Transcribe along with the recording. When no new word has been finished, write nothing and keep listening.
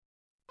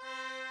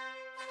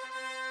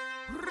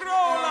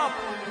Roll up,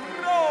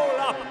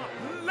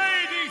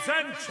 ladies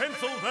and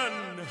gentlemen,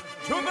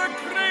 to the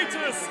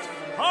greatest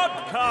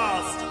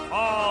podcast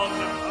on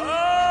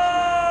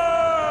earth.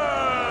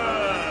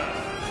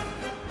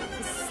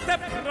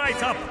 Step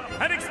right up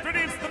and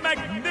experience the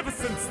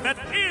magnificence that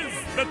is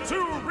the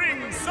Two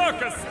Ring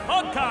Circus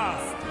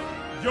podcast.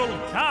 You'll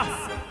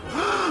gasp,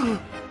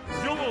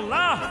 you'll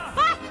laugh,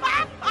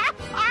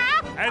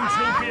 and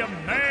you'll be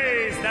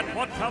amazed at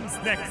what comes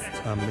next.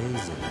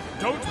 Amazing.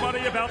 Don't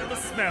worry about the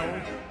smell.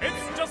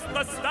 It's just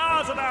the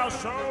stars of our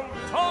show,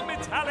 Tom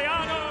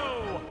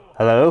Italiano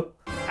Hello?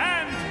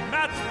 and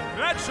Matt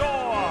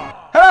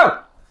Bradshaw.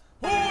 Hello!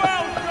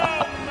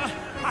 Welcome!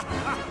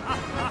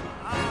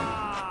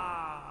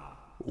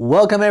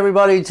 Welcome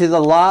everybody to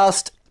the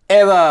last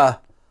ever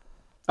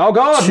Oh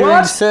God, Two Ring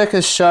what?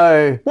 Circus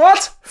show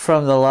What?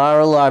 from the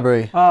Lara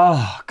Library.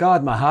 Oh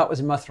God, my heart was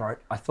in my throat.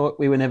 I thought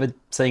we were never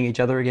seeing each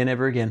other again,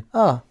 ever again.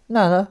 Oh,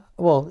 no.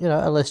 Well,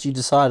 unless you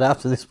decide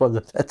after this one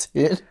that that's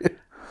it.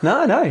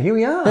 No, here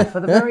we are for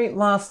the very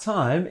last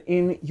time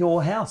in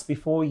your house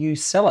before you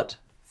sell it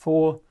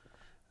for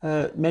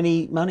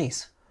many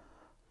monies.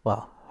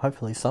 Well,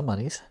 hopefully some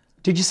monies.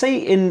 Did you see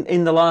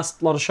in the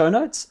last lot of show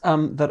notes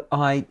that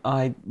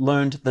I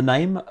learned the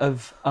name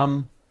of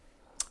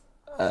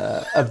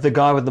the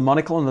guy with the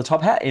monocle and the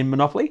top hat in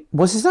Monopoly?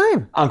 What's his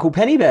name? Uncle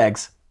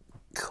Pennybags.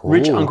 Cool.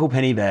 Rich Uncle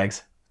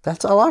Pennybags.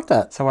 I like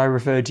that. So I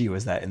referred to you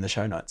as that in the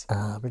show notes.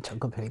 Rich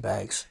Uncle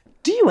Pennybags.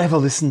 Do you ever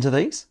listen to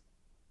these?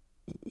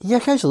 Yeah,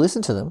 occasionally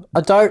listen to them.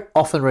 I don't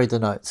often read the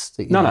notes.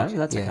 That you No, make.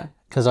 that's okay.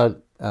 Because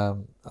I'm a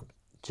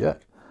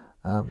jerk.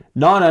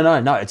 No.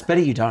 It's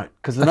better you don't,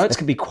 because the notes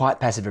can be quite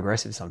passive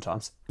aggressive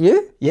sometimes.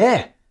 You?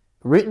 Yeah.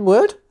 Written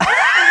word?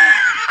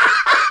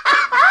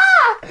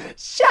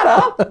 Shut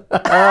up.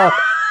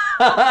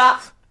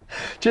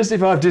 Just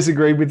if I've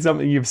disagreed with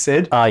something you've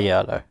said. Oh, yeah,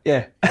 I know.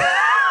 Yeah.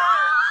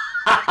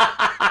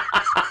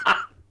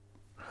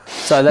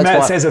 So that's Matt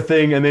why... says a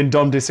thing and then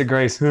Dom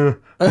disagrees.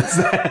 That's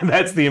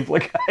the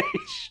implication.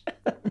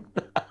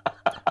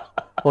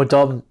 Or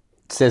Dom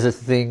says a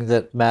thing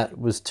that Matt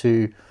was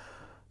too...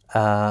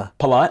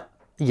 Polite.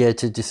 Yeah,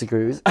 to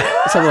disagree with.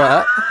 Something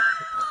like that.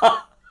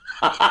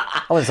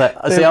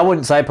 I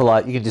wouldn't say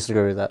polite. You can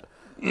disagree with that.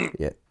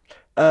 Yeah.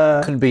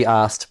 Couldn't be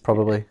asked,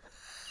 probably.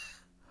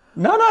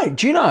 No.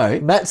 Do you know?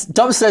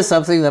 Dom says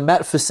something that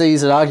Matt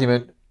foresees an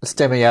argument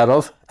stemming out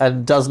of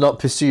and does not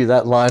pursue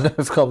that line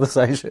of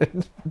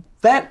conversation.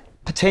 That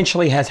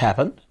potentially has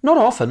happened. Not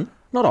often.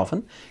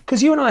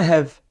 Because you and I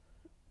have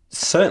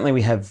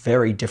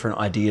very different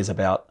ideas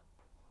about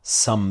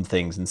some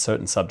things and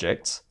certain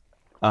subjects.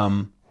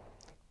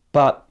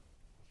 But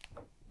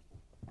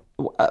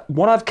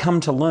what I've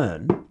come to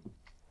learn,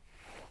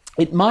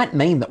 it might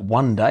mean that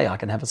one day I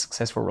can have a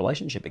successful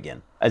relationship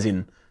again, as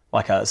in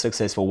like a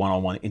successful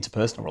one-on-one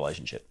interpersonal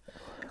relationship.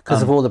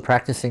 Because of all the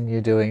practicing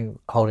you're doing,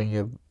 holding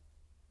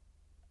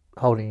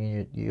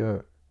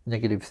your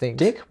negative things.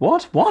 Dick,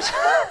 what?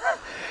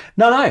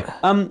 No.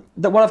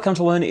 That what I've come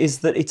to learn is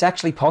that it's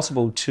actually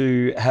possible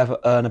to have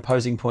an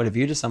opposing point of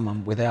view to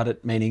someone without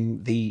it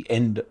meaning the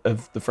end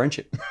of the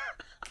friendship.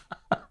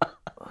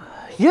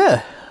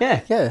 Yeah.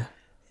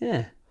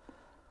 Yeah.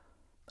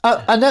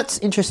 And that's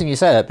interesting you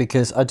say that,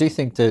 because I do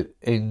think that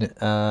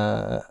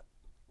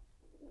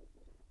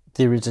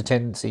there is a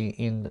tendency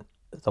in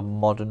the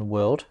modern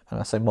world, and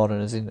I say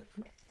modern as in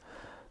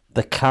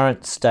the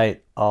current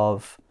state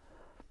of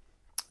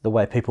the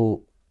way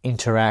people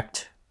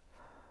interact.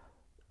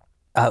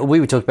 We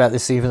would talk about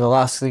this even the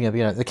last thing of,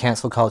 the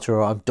cancel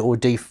culture or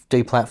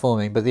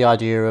deplatforming, but the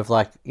idea of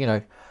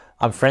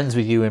I'm friends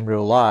with you in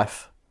real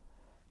life,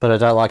 but I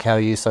don't like how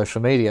you use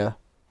social media.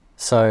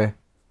 So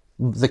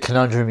the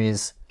conundrum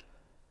is,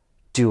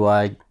 do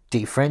I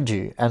defriend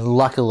you? And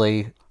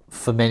luckily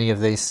for many of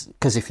these,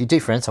 because if you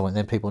defriend someone,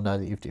 then people know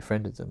that you've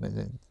defriended them,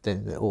 and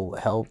then all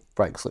hell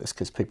breaks loose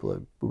because people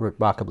are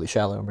remarkably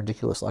shallow and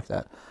ridiculous like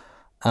that.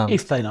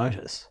 If they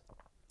notice.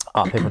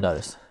 Oh, people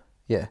notice.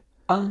 Yeah.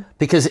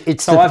 Because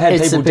it's so the, I've had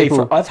it's people, the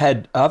people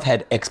I've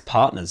had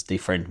ex-partners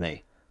defriend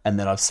me, and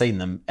then I've seen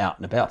them out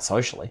and about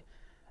socially,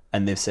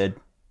 and they've said,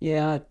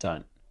 "Yeah, I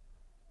don't.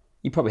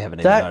 You probably haven't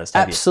even noticed,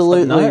 have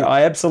absolutely. You?" No,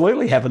 I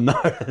absolutely haven't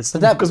noticed.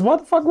 Because why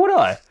the fuck would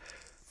I?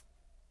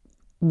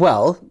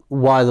 Well,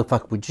 why the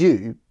fuck would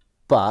you?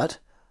 But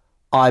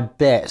I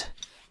bet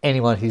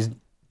anyone who's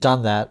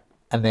done that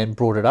and then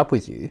brought it up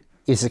with you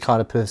is the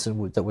kind of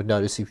person that would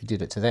notice if you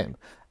did it to them.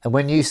 And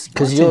when you,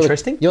 because you're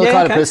the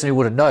kind of person who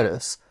wouldn't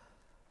notice,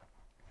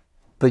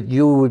 but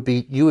you would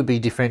be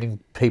defriending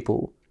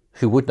people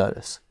who would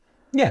notice.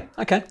 Yeah.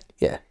 Okay.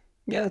 Yeah.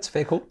 Yeah, that's a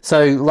fair call.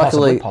 So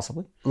luckily,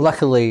 possibly.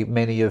 Luckily,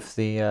 many of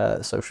the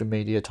social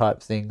media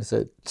type things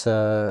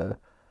that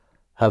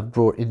have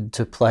brought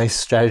into place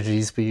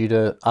strategies for you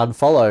to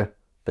unfollow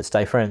but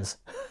stay friends,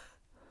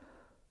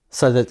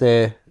 so that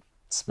they're.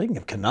 Speaking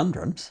of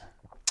conundrums,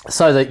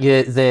 so that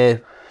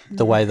they're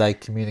the way they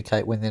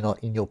communicate when they're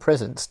not in your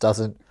presence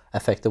doesn't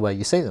affect the way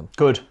you see them.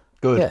 Good.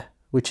 Yeah,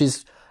 which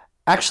is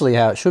actually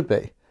how it should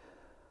be.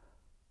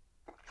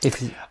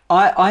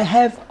 I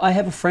have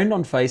a friend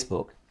on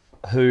Facebook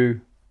who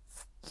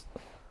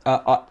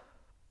I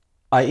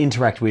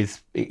interact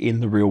with in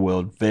the real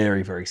world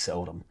very, very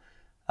seldom.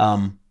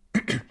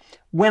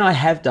 When I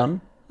have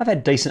done, I've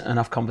had decent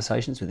enough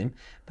conversations with him,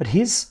 but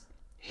his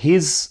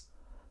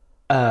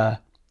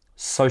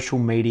social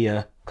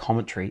media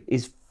commentary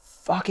is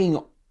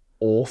fucking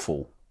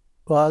awful.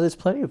 Well, there's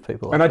plenty of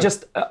people. And I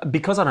just,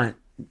 because I don't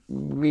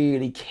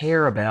really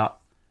care about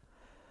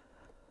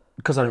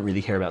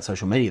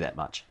social media that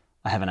much,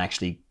 I haven't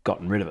actually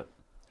gotten rid of it.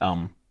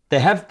 There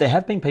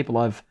have been people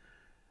I've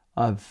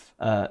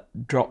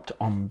dropped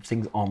on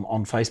things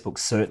on Facebook,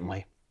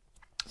 certainly,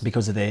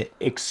 because of their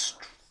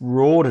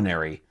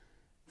extraordinary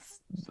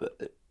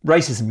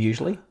racism.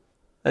 Usually,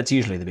 that's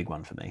usually the big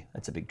one for me.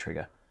 That's a big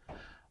trigger.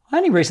 I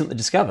only recently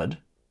discovered.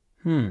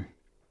 I'm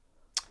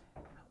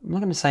not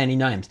going to say any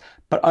names,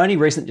 but I only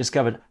recently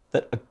discovered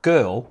that a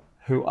girl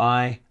who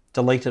I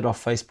deleted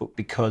off Facebook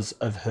because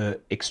of her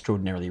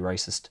extraordinarily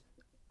racist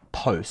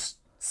posts,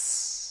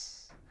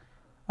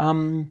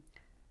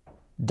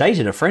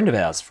 dated a friend of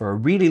ours for a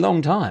really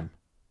long time.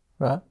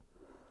 Right.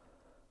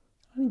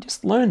 I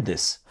just learned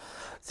this.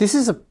 This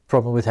is a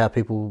problem with how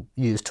people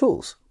use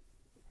tools.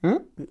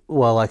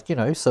 Well, like,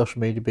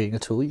 social media being a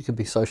tool, you can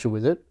be social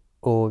with it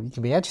or you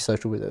can be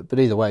antisocial with it, but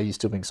either way, you're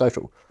still being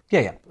social.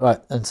 Yeah.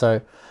 Right, and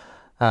so...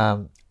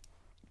 Remind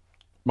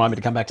me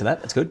to come back to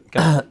that. That's good.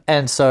 Go.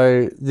 And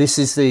so this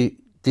is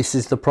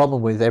the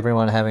problem with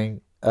everyone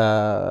having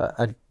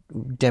a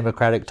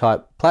democratic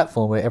type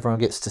platform where everyone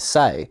gets to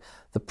say.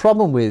 The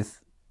problem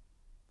with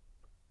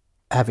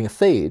having a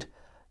feed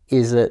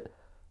is that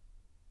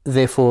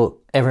therefore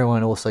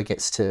everyone also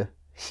gets to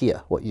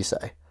hear what you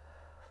say.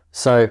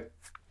 So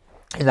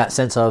in that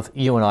sense of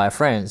you and I are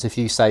friends, if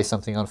you say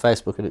something on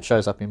Facebook and it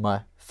shows up in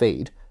my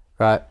feed,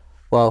 right?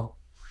 Well,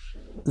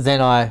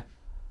 then I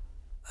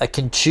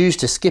can choose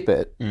to skip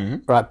it,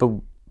 right?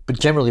 But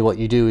generally what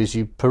you do is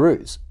you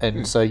peruse.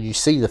 And so you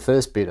see the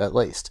first bit at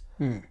least.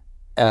 And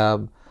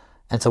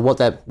so what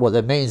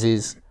that means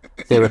is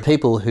there are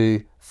people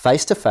who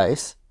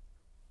face-to-face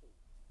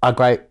are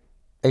great,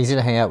 easy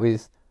to hang out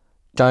with,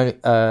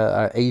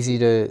 are easy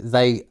to...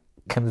 They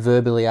can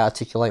verbally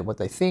articulate what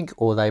they think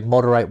or they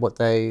moderate what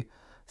they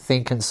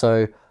think. And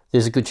so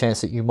there's a good chance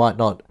that you might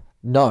not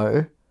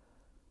know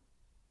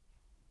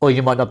or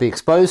you might not be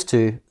exposed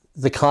to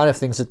the kind of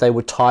things that they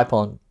would type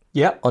on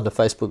onto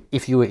Facebook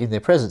if you were in their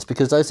presence,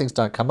 because those things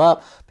don't come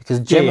up, because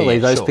generally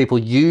those people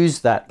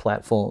use that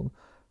platform,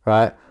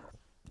 right,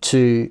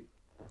 to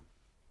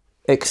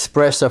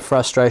express a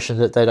frustration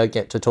that they don't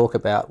get to talk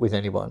about with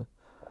anyone,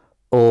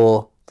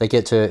 or they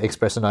get to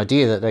express an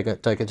idea that they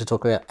don't get to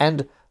talk about,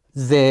 and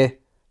they're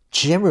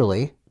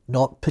generally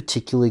not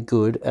particularly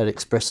good at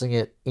expressing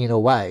it in a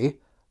way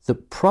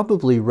that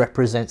probably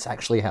represents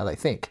actually how they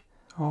think.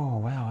 Oh,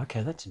 wow.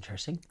 Okay, that's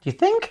interesting. Do you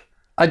think?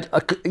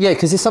 Yeah,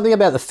 because there's something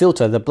about the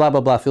filter, the blah,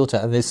 blah, blah filter,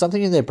 and there's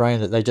something in their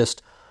brain that they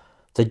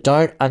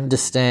don't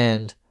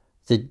understand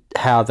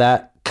how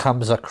that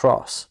comes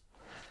across.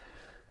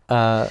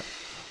 Or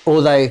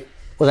they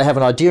have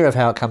an idea of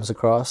how it comes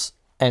across,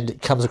 and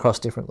it comes across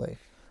differently.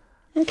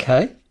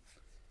 Okay.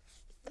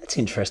 That's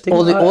interesting.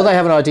 Or they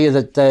have an idea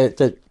that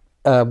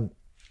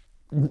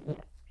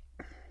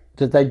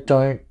they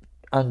don't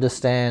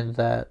understand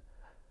that...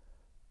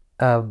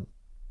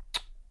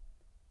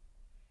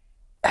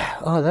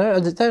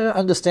 they don't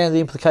understand the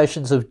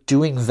implications of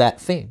doing that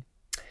thing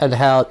and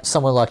how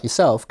someone like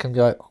yourself can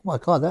go, oh my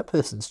God, that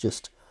person's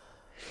just...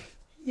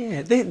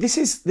 Yeah, this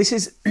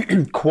is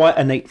quite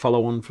a neat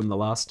follow-on from the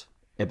last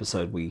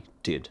episode we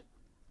did,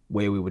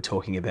 where we were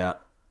talking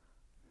about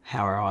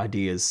how our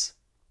ideas,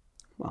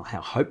 well,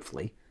 how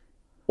hopefully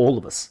all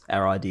of us,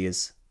 our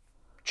ideas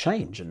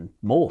change and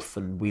morph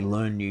and we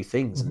learn new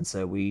things, and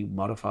so we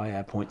modify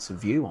our points of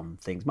view on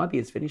things. My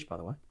beer's finished, by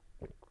the way.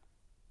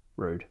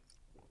 Rude.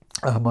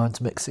 Oh, mine's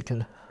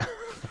Mexican.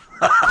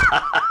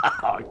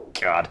 Oh,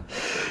 God.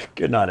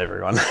 Good night,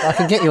 everyone. I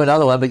can get you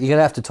another one, but you're going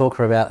to have to talk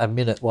for about a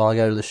minute while I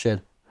go to the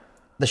shed.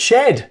 The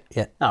shed?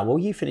 Yeah. Oh, well,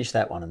 you finish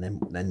that one and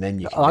then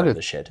you can go to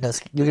the shed.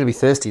 You're going to be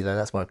thirsty, though.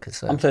 That's my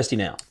concern. I'm thirsty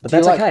now. But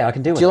that's okay. I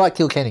can do it. Do you like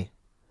Kilkenny?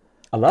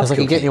 I love Kilkenny. Because I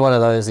can get you one of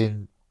those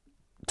in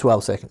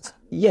 12 seconds.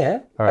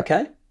 Yeah. All right.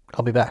 Okay.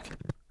 I'll be back.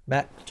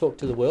 Matt, talk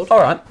to the world. All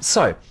right.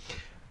 So,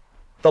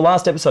 the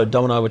last episode,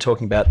 Dom and I were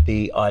talking about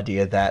the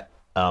idea that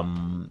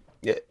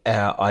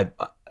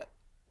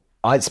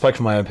I spoke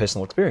from my own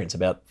personal experience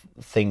about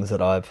things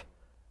that I've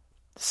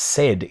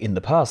said in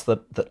the past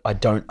that I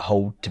don't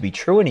hold to be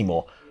true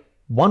anymore.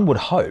 One would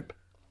hope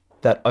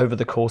that over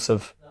the course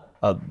of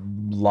a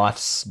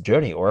life's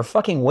journey or a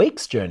fucking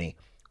week's journey,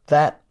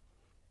 that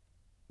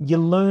you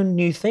learn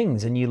new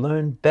things and you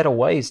learn better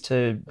ways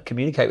to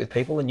communicate with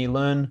people, and you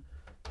learn...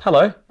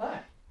 Hello.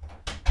 Hi.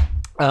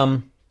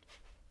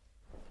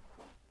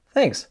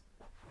 Thanks.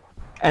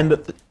 And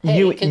that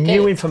new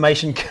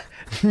information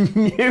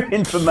new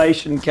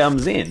information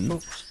comes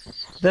in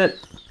that...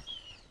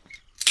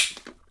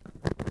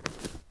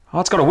 Oh,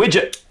 it's got a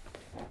widget.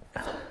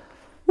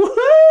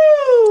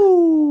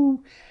 Woohoo!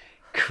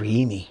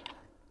 Creamy.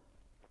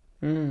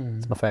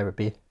 It's my favourite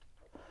beer.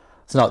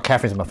 It's not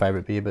Catherine's my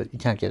favourite beer, but you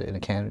can't get it in a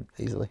can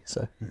easily.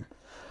 So,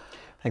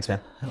 Thanks,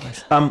 man.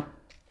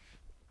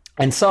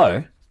 And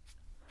so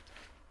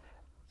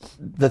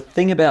the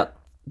thing about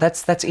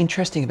that's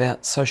interesting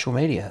about social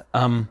media,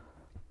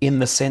 in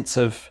the sense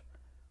of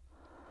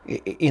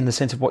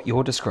what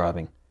you're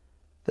describing,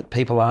 that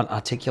people aren't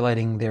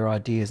articulating their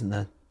ideas,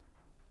 and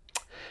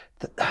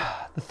the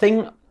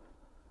thing.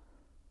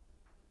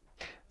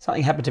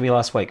 Something happened to me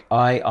last week.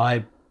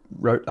 I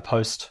wrote a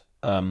post.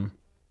 I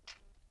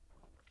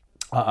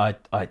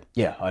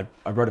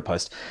wrote a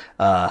post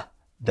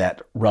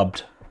that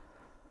rubbed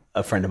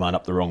a friend of mine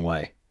up the wrong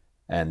way,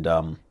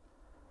 and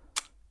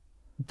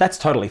that's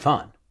totally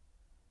fine.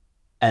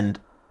 And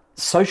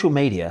social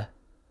media,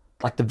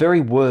 like the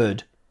very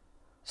word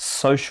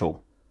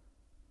social,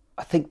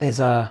 I think there's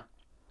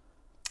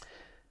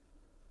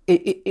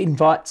it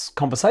invites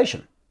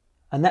conversation,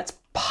 and that's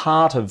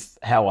part of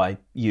how I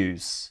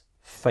use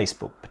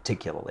Facebook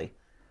particularly.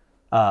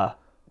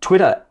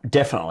 Twitter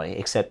definitely,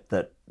 except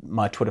that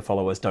my Twitter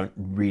followers don't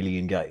really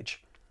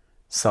engage.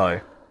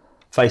 So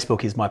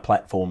Facebook is my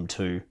platform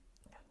to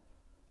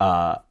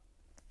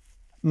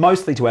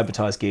mostly to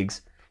advertise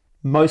gigs,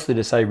 mostly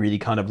to say really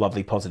kind of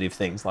lovely positive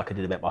things like I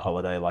did about my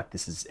holiday, like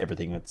this is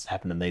everything that's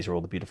happened and these are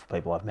all the beautiful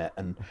people I've met.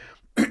 And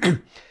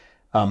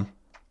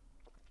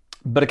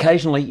but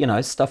occasionally, you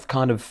know, stuff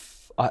kind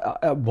of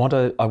I want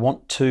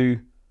to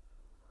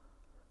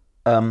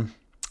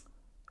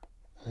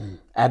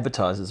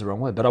advertise is the wrong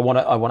word, but I want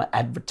to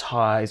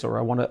advertise, or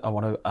I want to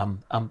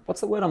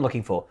what's the word I'm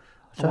looking for?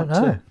 I don't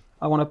know.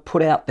 I want to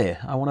put out there.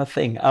 I want to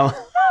thing. I want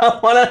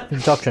to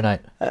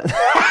Indoctrinate. I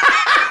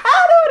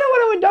don't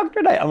want to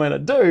indoctrinate. I mean, I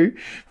do,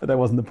 but that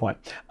wasn't the point.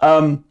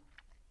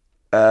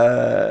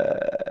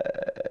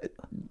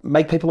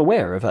 Make people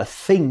aware of a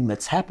thing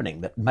that's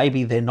happening that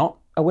maybe they're not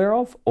aware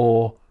of,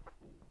 or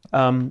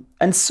and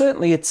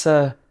certainly it's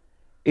an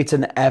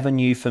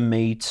avenue for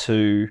me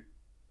to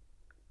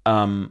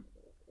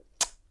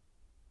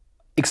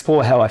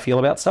explore how I feel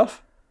about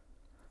stuff,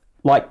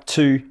 like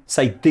to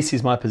say this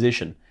is my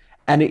position,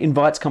 and it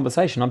invites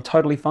conversation. I'm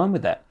totally fine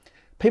with that.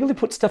 People who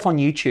put stuff on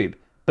YouTube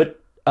but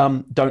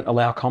don't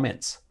allow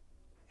comments,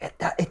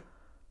 it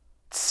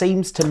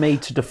seems to me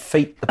to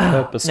defeat the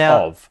purpose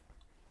of.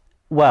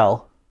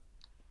 Well,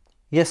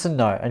 yes and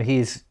no. And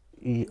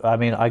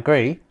I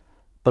agree,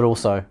 but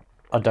also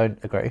I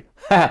don't agree.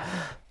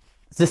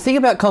 The thing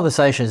about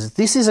conversations,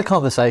 this is a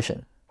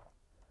conversation.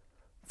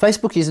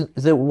 Facebook isn't,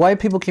 the way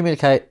people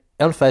communicate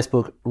on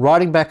Facebook,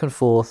 writing back and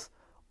forth,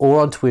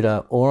 or on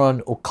Twitter,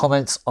 or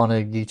comments on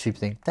a YouTube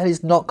thing, that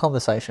is not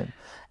conversation.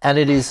 And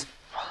it is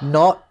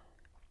not,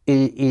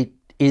 it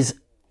is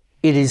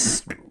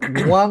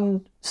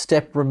one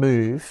step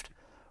removed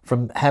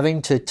from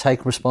having to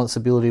take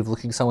responsibility of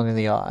looking someone in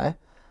the eye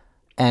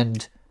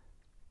and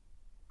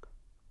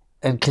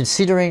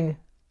considering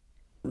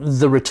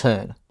the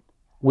return,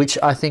 which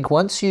I think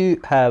once you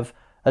have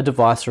a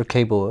device or a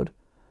keyboard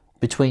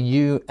between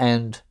you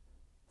and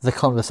the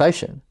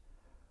conversation,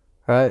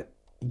 right?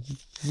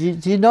 You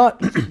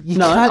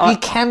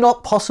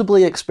cannot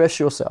possibly express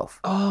yourself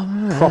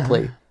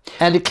properly,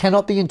 and it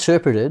cannot be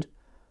interpreted.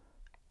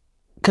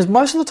 Because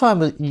most of the time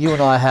that you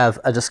and I have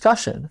a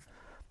discussion,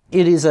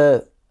 it's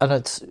something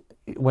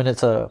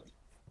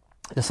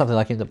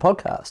like in the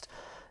podcast,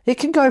 it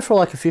can go for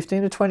like a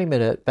 15 to 20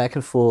 minute back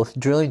and forth,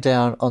 drilling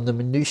down on the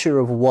minutiae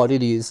of what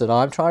it is that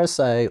I'm trying to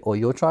say or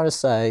you're trying to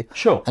say,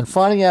 sure, and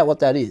finding out what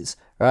that is,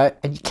 right?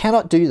 And you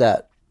cannot do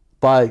that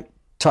by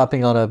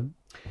typing on a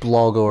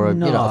blog or a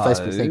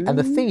Facebook thing. And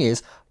the thing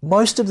is,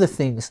 most of the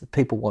things that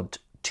people want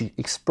to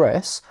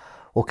express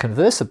or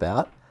converse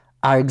about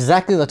are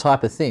exactly the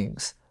type of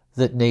things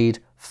that need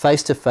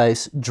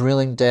face-to-face,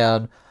 drilling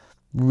down,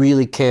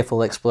 really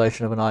careful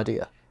exploration of an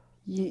idea.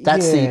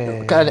 That's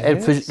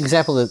and for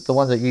example, the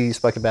one that you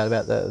spoke about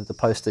the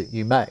post that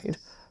you made,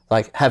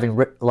 like having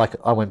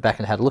I went back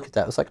and had a look at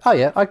that. It was like, oh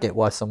yeah, I get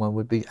why someone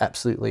would be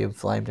absolutely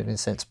inflamed and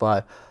incensed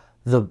by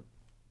the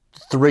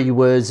 3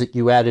 words that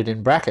you added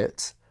in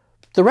brackets.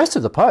 The rest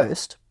of the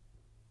post,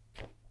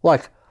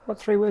 like, what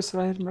 3 words did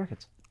I add in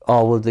brackets?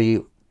 Oh well,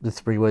 the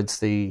 3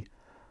 words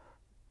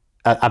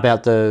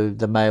about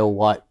the male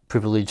white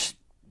privilege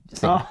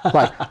thing. Oh.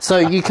 Like, so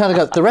you kind of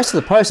got the rest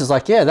of the post is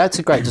like, yeah, that's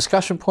a great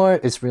discussion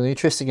point. It's really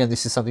interesting, and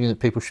this is something that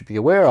people should be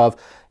aware of.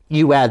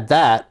 You add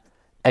that,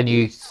 and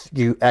you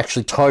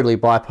actually totally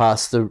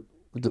bypass the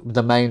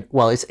main.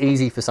 Well, it's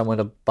easy for someone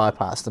to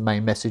bypass the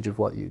main message of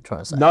what you're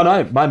trying to say.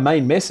 No, my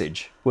main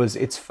message was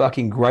it's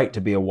fucking great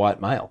to be a white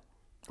male.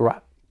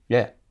 Right.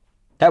 Yeah,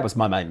 that was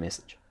my main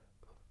message.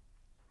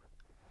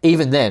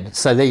 Even then,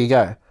 so there you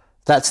go.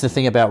 That's the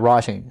thing about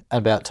writing,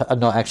 about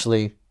not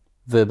actually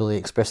verbally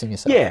expressing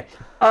yourself. Yeah.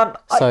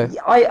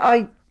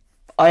 I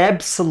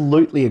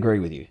absolutely agree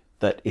with you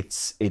that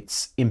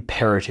it's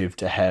imperative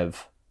to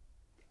have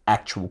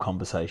actual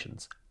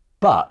conversations.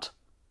 But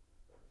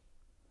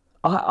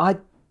I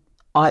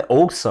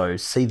also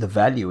see the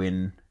value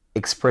in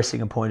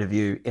expressing a point of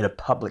view in a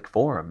public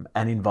forum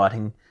and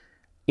inviting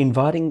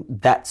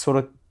that sort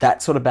of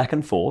back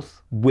and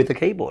forth with a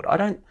keyboard.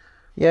 I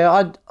Yeah,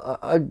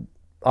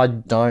 I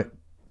don't.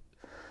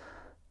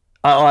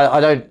 I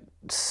don't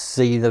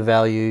see the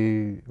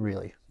value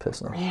really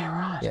personally. Yeah,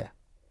 right. Yeah,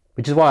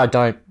 which is why I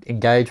don't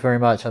engage very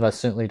much, and I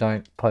certainly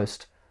don't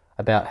post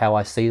about how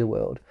I see the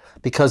world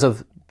because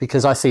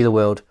I see the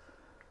world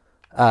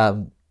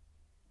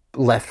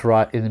left,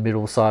 right, in the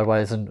middle,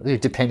 sideways, and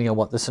depending on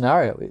what the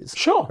scenario is.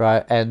 Sure.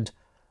 Right, and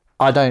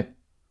I've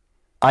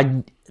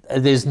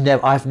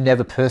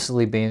never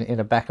personally been in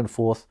a back and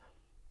forth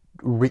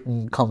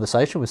written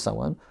conversation with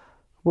someone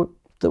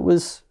that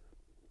was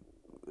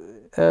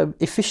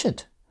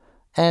efficient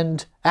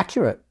and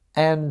accurate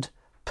and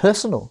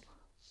personal.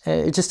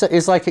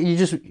 It's like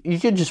you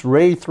can just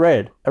read a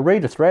thread,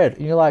 and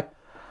you're like,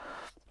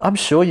 I'm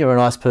sure you're a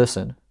nice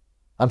person.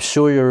 I'm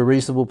sure you're a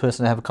reasonable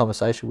person to have a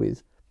conversation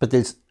with.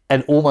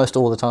 And almost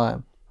all the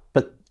time,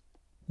 but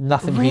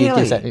nothing here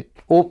gives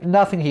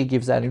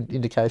that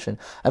indication.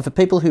 And for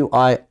people who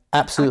I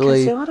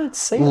absolutely I don't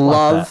see it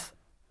love like that.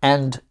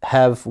 and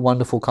have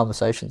wonderful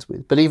conversations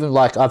with, but even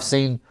like I've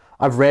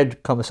read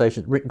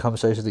written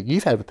conversations that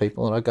you've had with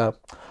people, and I go,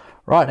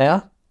 right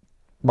now,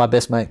 my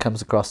best mate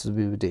comes across as a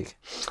bit of a dick.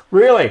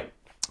 Really?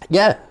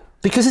 Yeah,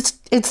 because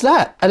it's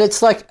that, and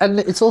it's like, and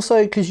it's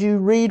also because you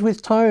read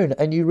with tone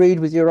and you read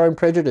with your own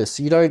prejudice.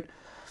 You don't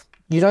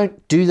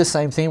do the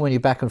same thing when you're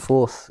back and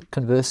forth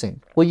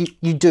conversing. Well,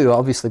 you do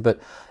obviously,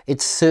 but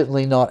it's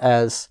certainly not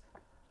as.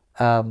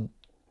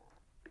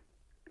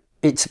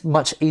 It's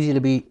much easier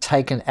to be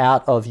taken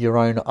out of your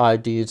own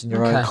ideas and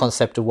your own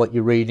concept of what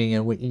you're reading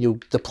and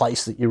the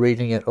place that you're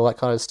reading it, all that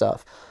kind of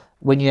stuff,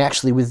 when you're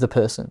actually with the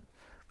person.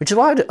 Which is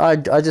why I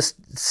just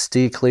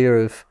steer clear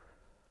of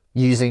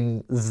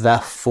using the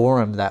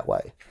forum that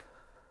way.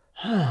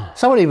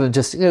 Someone even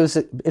just,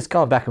 it's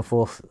gone back and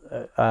forth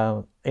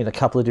in a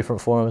couple of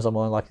different forums. I'm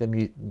on like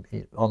the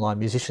online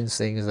musicians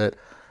things. That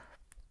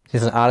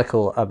here's an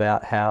article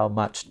about how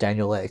much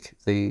Daniel Ek,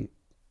 the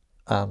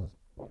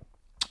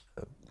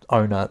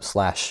owner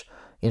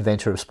 /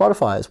 inventor of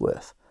Spotify, is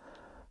worth.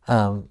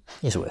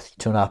 He's worth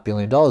 $2.5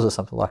 billion or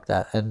something like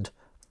that, and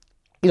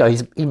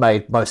he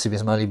made most of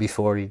his money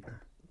before he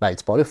made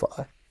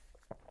Spotify.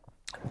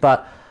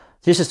 But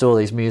there's just all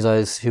these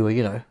musos who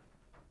are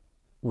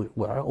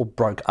we're all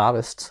broke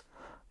artists,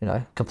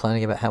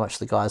 complaining about how much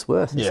the guy's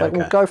worth. It's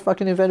well, go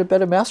fucking invent a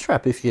better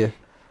mousetrap if you...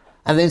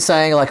 And then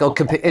saying like,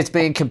 it's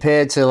being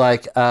compared to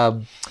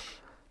Paul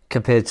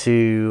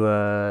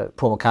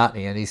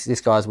McCartney, and this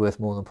guy's worth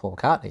more than Paul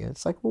McCartney. And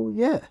it's like, well,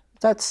 yeah,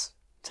 that's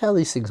how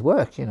these things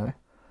work, Then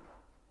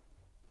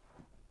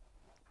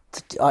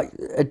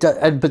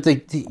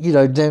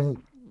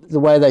the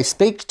way they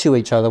speak to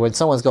each other when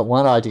someone's got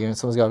one idea and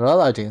someone's got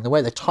another idea, and the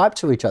way they type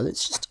to each other,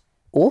 it's just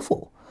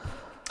awful.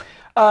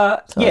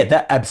 Yeah,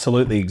 that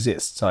absolutely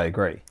exists. I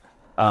agree.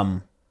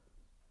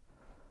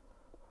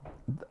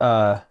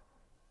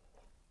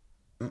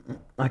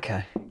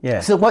 Okay, yeah.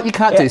 So what you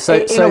can't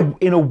do,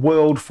 in a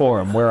world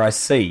forum where I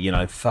see,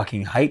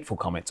 fucking hateful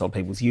comments on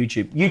people's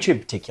YouTube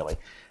particularly,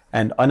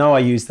 and I know I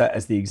use that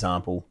as the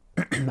example,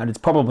 and it's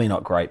probably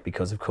not great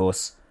because, of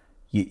course,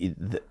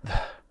 the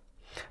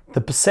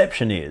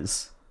perception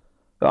is,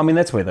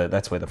 that's where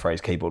the phrase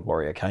keyboard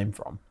warrior came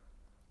from.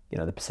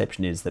 The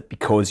perception is that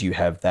because you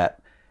have that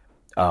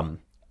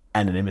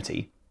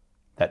anonymity,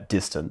 that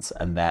distance,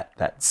 and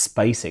that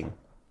spacing.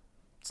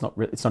 It's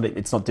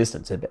not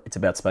distance. It's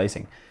about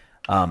spacing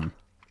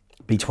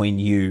between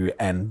you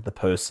and the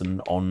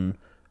person on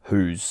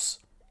whose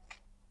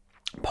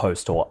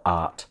post or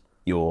art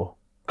you're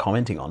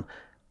commenting on.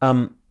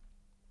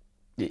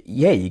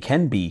 Yeah, you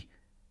can be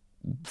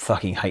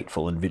fucking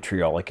hateful and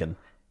vitriolic, and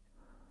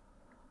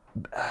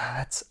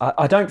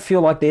I don't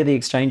feel like they're the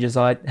exchanges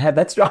I have.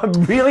 I'm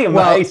really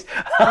amazed.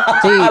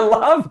 I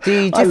love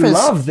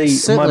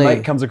my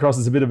mate comes across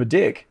as a bit of a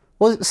dick.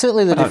 Well,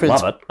 certainly the difference. I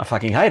don't love it. I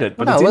fucking hate it,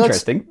 but it's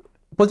interesting.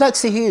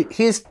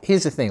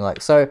 Here's the thing.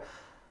 Like, so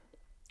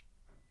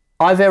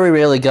I very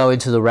rarely go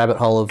into the rabbit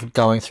hole of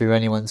going through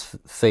anyone's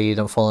feed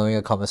and following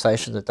a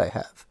conversation that they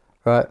have,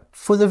 right?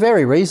 For the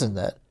very reason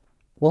that,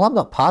 well, I'm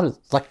not part of.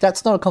 Like,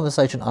 that's not a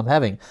conversation I'm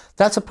having.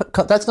 That's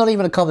not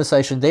even a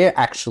conversation they're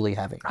actually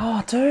having.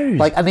 Oh, dude.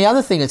 Like, and the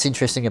other thing that's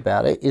interesting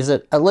about it is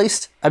that at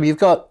least with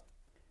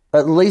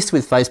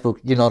Facebook,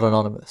 you're not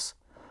anonymous.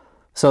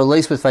 So at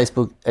least with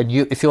Facebook, and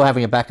if you're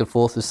having a back and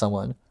forth with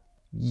someone,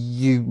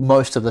 you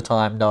most of the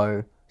time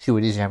know who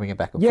it is you're having a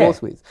back and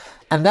forth with.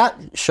 And that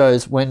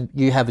shows when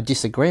you have a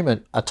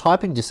disagreement, a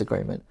typing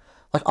disagreement.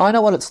 Like, I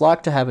know what it's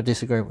like to have a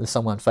disagreement with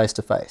someone face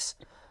to face.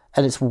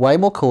 And it's way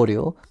more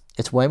cordial,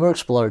 it's way more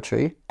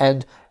exploratory,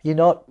 and you're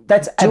not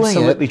That's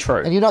absolutely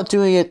true. And you're not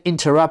doing it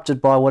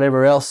interrupted by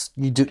whatever else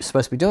you're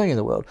supposed to be doing in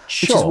the world.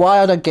 Sure. Which is why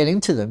I don't get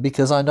into them,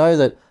 because I know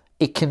that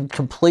it can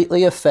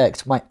completely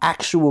affect my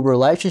actual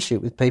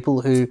relationship with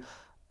people who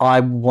I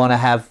want to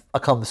have a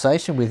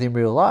conversation with in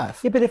real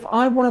life. Yeah, but if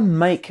I want to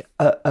make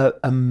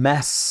a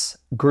mass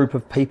group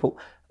of people,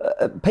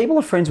 people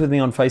are friends with me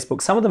on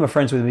Facebook. Some of them are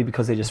friends with me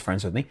because they're just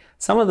friends with me.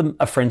 Some of them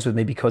are friends with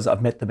me because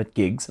I've met them at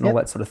gigs and all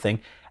that sort of thing.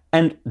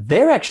 And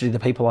they're actually the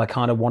people I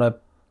kind of want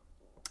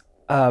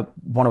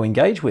want to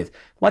engage with.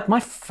 Like my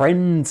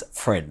friends,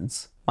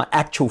 my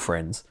actual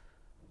friends,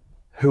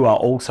 who are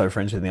also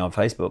friends with me on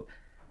Facebook,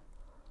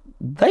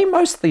 they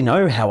mostly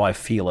know how I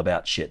feel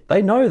about shit.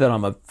 They know that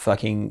I'm a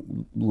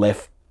fucking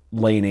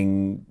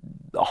left-leaning,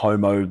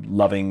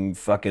 homo-loving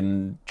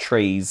fucking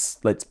trees,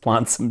 let's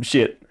plant some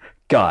shit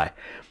guy.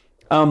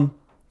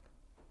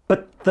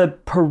 But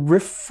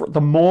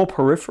the more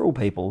peripheral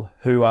people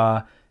who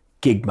are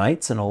gig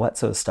mates and all that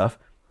sort of stuff,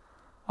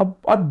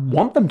 I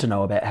want them to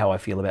know about how I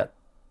feel about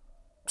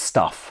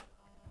stuff.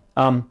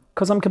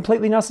 Because I'm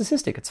completely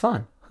narcissistic. It's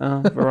fine.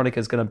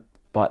 Veronica's going to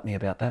bite me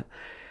about that.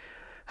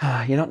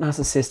 You're not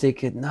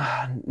narcissistic.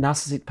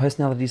 Narcissistic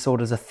personality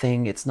disorder is a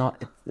thing. It's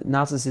not.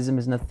 Narcissism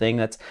isn't a thing.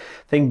 That's a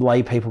thing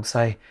lay people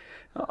say.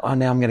 Oh,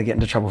 now I'm going to get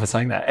into trouble for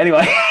saying that.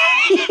 Anyway,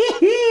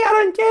 I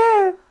don't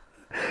care.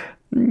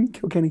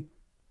 Kill Kenny.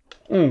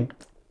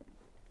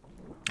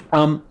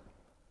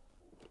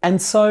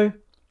 And so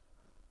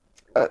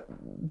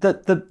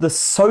the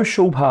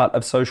social part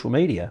of social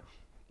media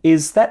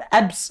is that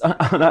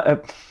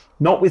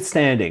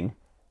notwithstanding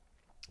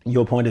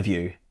your point of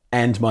view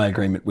and my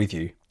agreement with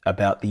you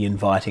about the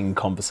inviting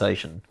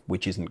conversation,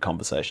 which isn't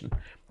conversation,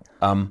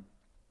 I'm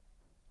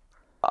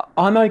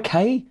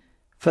okay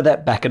for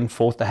that back and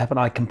forth to happen.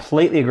 I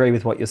completely agree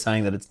with what you're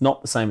saying, that it's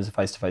not the same as a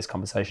face-to-face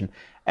conversation,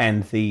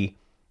 and the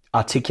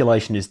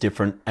articulation is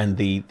different, and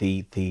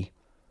the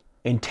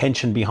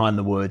intention behind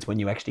the words when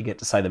you actually get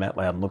to say them out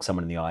loud and look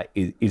someone in the eye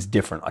is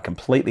different. I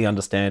completely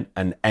understand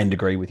and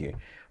agree with you.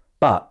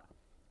 But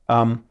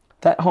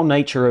that whole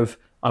nature of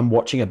I'm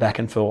watching a back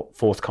and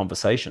forth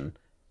conversation,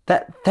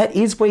 that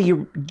is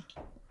where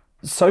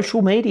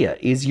social media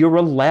is. You're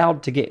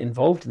allowed to get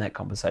involved in that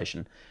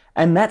conversation.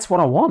 And that's what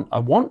I want. I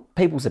want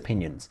people's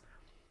opinions.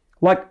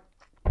 Like,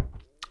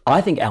 I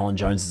think Alan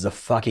Jones is a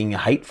fucking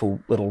hateful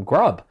little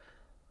grub,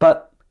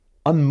 but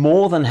I'm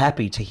more than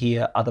happy to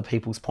hear other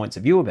people's points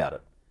of view about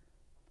it.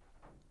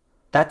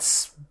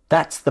 That's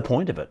the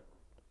point of it.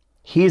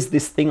 Here's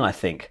this thing I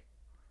think,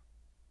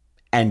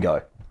 and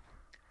go.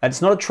 And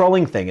it's not a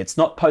trolling thing. It's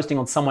not posting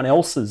on someone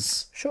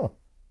else's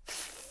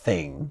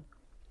thing.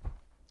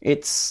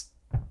 It's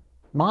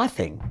my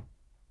thing.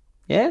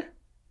 Yeah?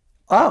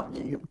 Oh,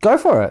 go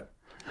for it.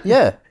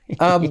 Yeah.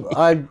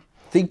 I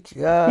think...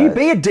 you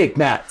be a dick,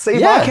 Matt. See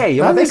if I care.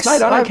 You're my best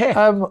mate. I don't care.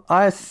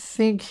 I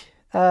think...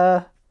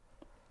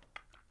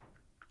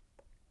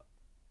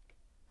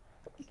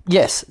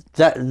 yes,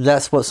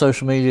 that's what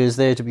social media is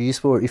there to be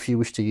used for if you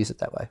wish to use it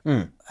that way.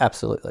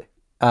 Absolutely.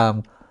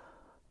 I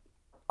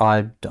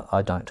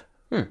don't.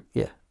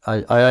 Yeah.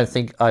 I don't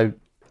think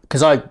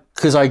because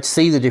I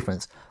see the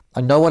difference.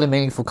 I know what a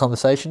meaningful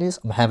conversation is.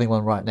 I'm having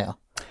one right now.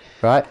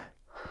 Right?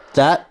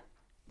 That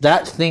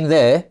thing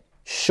there,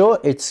 sure,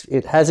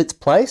 it has its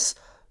place,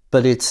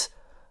 but it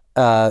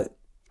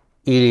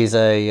is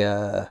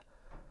a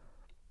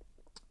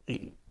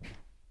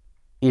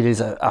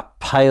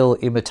pale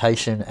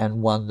imitation,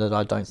 and one that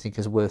I don't think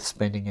is worth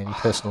spending any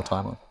personal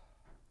time on.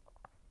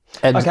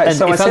 And so I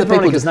if said other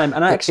Veronica's name,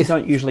 and I actually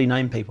don't usually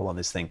name people on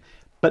this thing,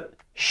 but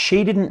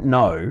she didn't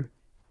know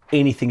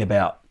anything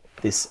about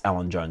this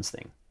Alan Jones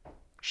thing.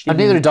 And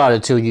neither did I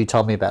until you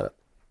told me about it.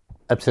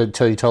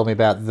 Until you told me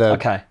about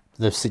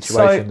the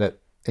situation that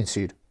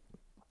ensued.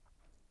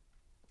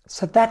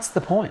 So that's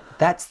the point.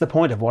 That's the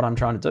point of what I'm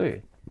trying to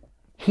do.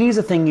 Here's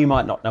a thing you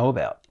might not know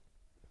about,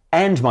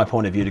 and my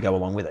point of view to go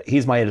along with it.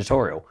 Here's my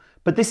editorial.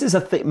 But this is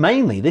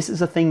mainly this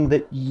is a thing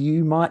that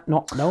you might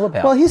not know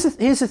about. Well, here's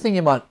the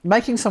thing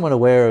making someone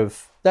aware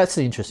of. That's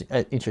an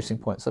interesting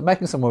point. So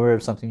making someone aware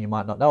of something you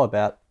might not know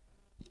about,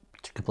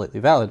 completely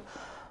valid.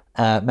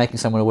 Making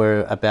someone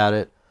aware about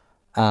it,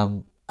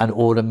 and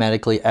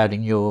automatically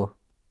adding your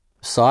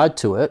side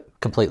to it,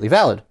 completely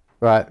valid,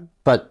 right?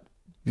 But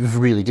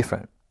really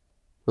different.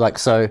 Like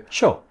so.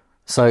 Sure.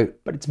 So,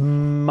 but it's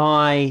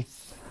my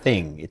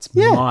thing. It's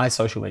my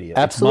social media.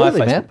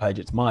 Absolutely, it's my Facebook page.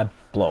 It's my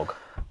blog.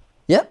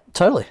 Yep,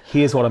 totally.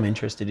 Here's what I'm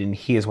interested in.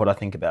 Here's what I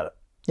think about it.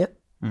 Yep.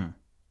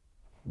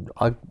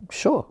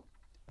 Sure.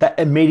 That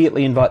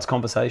immediately invites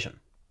conversation.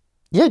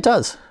 Yeah, it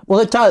does. Well,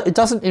 it does. It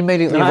doesn't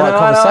immediately invite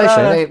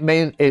conversation.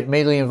 It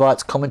immediately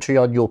invites commentary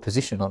on your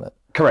position on it.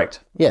 Correct.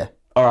 Yeah.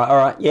 All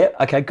right. Yeah.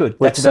 Okay. Good.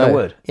 That's a better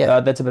word.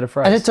 Yeah. That's a better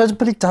phrase. And it does,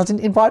 but it doesn't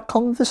invite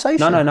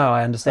conversation. No.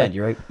 I understand.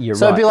 You're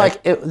so right.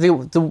 It'd be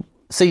like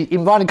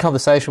inviting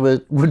conversation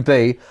would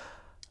be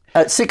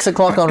at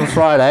 6:00 on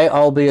Friday.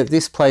 I'll be at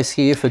this place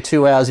here for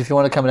 2 hours. If you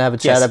want to come and have a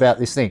chat about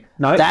this thing,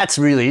 that's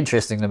really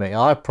interesting to me.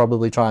 I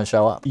probably try and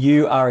show up.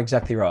 You are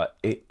exactly right.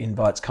 It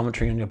invites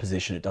commentary on your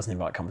position. It doesn't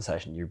invite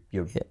conversation.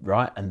 You're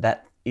right, and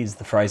that is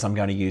the phrase I'm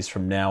going to use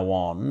from now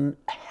on.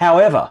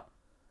 However,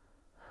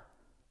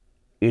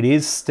 it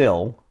is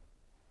still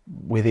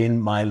within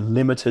my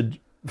limited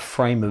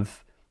frame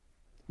of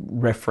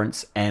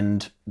reference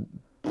and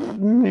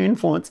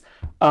influence.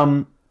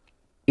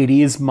 It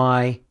is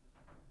my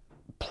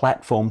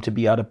platform to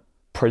be able to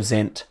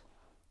present,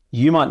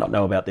 you might not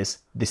know about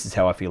this is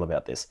how I feel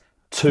about this,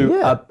 to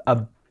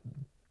a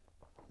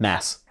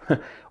mass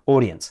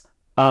audience.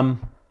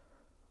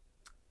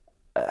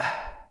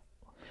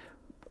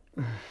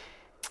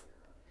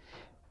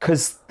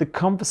 Because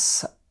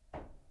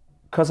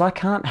because I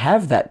can't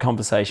have that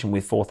conversation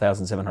with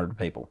 4,700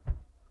 people.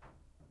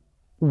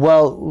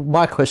 Well,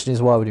 my question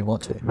is, why would you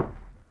want to?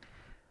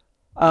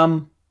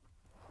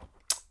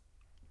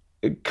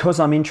 Because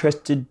I'm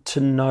interested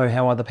to know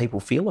how other people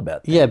feel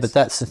about things. Yeah, but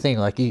that's the thing.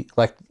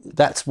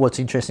 That's what's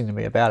interesting to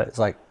me about it. It's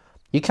like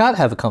you can't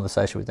have a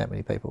conversation with that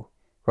many people,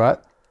 right?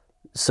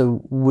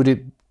 So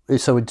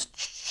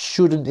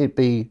shouldn't it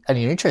be?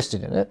 And you're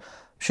interested in it.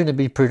 Shouldn't it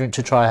be prudent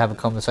to try to have a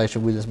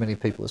conversation with as many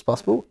people as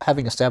possible,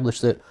 having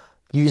established that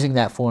using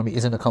that forum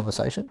isn't a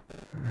conversation?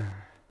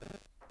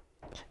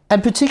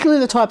 And particularly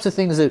the types of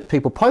things that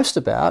people post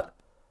about,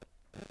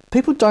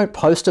 people don't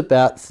post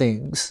about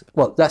things.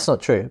 Well, that's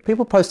not true.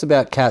 People post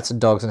about cats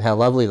and dogs and how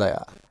lovely they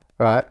are,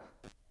 right?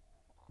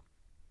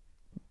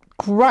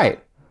 Great,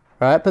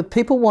 right? But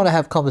people want to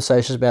have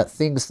conversations about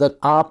things that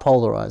are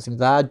polarizing,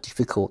 that are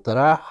difficult, that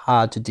are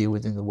hard to deal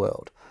with in the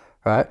world,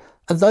 right?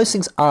 And those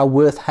things are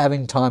worth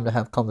having time to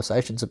have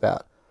conversations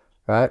about,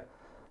 right?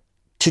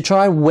 To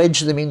try and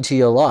wedge them into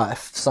your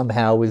life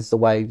somehow with the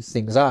way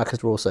things are,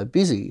 because we're all so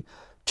busy,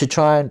 to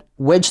try and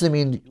wedge them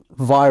in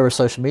via a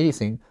social media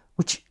thing,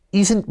 which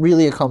isn't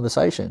really a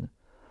conversation.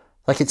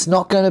 Like, it's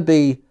not going to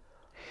be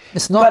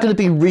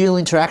real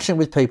interaction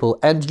with people,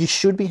 and you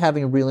should be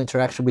having a real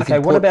interaction with. Okay,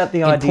 what about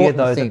the idea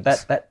though things.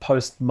 that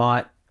post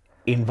might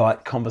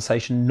invite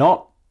conversation,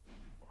 not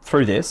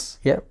through this,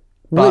 Yeah,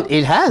 well, but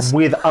it has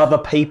with other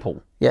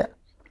people. Yeah.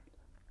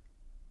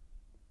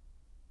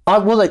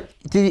 There's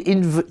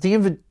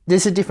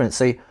a difference.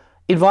 See,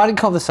 inviting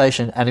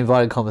conversation and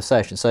invited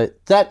conversation. So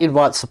that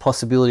invites the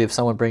possibility of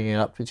someone bringing it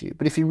up with you.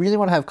 But if you really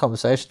want to have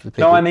conversations with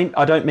people... No,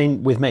 I don't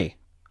mean with me.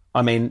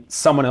 I mean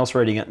someone else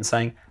reading it and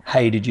saying,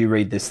 hey, did you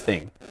read this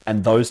thing?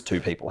 And those two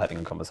people having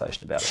a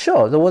conversation about it.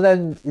 Sure. Well,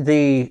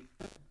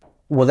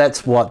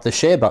 that's what the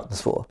share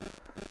button's for.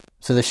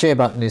 So the share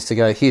button is to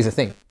go, here's a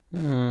thing.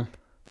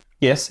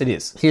 Yes, it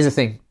is. Here's a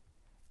thing.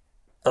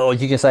 Or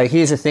you can say,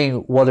 here's a thing,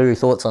 what are your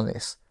thoughts on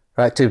this?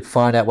 Right, to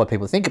find out what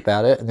people think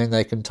about it, and then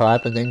they can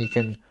type, and then you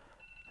can,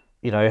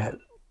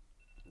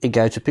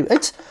 engage with people.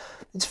 It's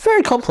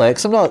very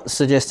complex. I'm not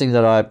suggesting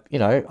that I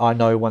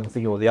know one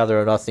thing or the other,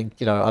 and I think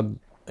have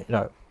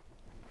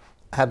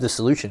the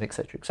solution,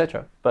 etc.,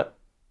 etc. But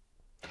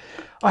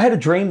I had a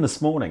dream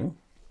this morning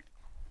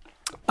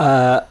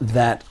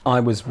that I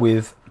was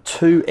with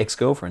two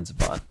ex-girlfriends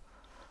of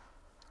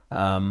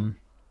mine,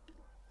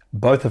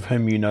 both of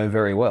whom you know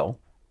very well.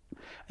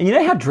 And you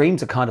know how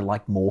dreams are kind of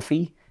like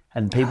Morphe?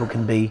 And people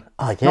can be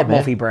not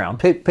Morphe Brown.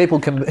 People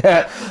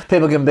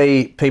can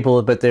be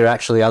people, but they're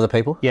actually other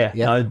people. Yeah.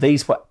 No,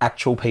 these were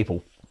actual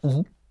people.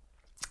 Mm-hmm.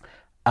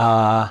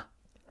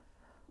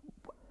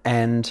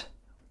 And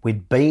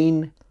we'd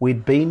been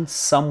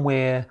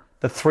somewhere.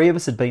 The three of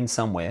us had been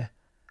somewhere.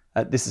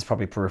 This is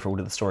probably peripheral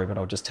to the story, but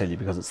I'll just tell you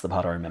because it's the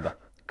part I remember.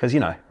 Because,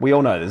 we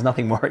all know there's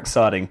nothing more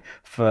exciting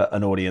for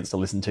an audience to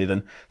listen to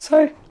than,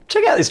 so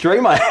check out this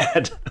dream I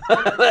had.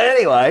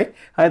 Anyway,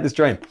 I had this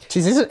dream.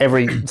 Jeez, isn't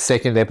every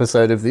second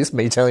episode of this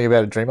me telling you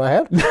about a dream I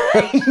had?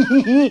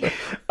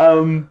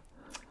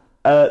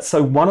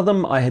 So one of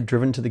them I had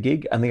driven to the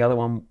gig and the other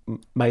one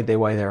made their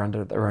way there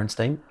under their own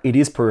steam. It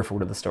is peripheral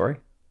to the story,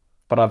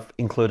 but I've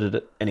included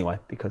it anyway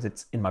because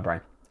it's in my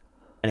brain.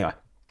 Anyway,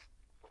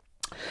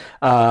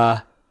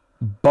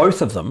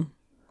 both of them...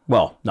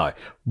 Well, no.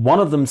 One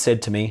of them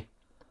said to me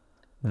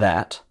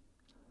that...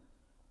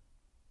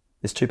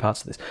 There's two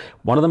parts to this.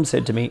 One of them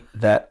said to me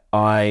that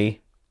I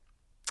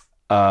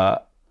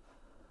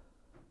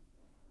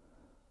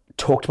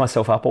talked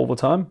myself up all the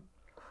time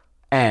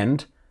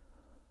and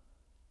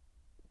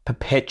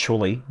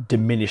perpetually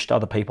diminished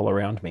other people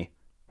around me.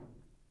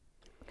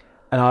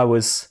 And I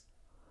was...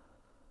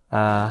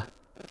 can't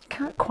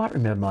quite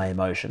remember my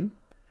emotion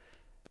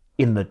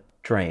in the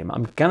dream.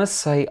 I'm going to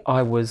say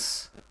I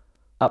was...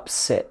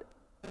 upset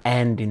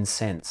and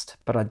incensed,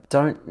 but I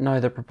don't know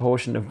the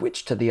proportion of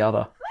which to the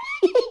other.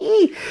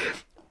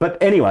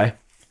 But anyway,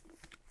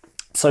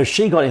 so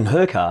she got in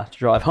her car to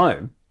drive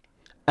home,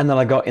 and then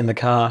I got in the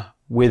car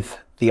with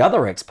the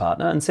other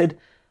ex-partner and said,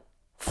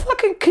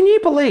 fucking, can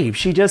you believe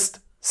she just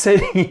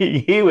said,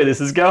 you hear where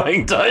this is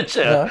going, don't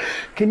you? Yeah.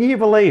 Can you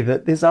believe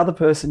that this other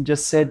person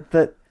just said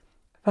that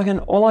fucking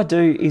all I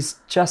do is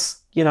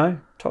just,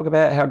 talk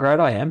about how great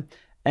I am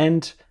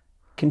and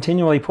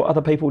continually put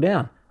other people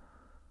down?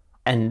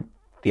 And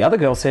the other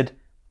girl said,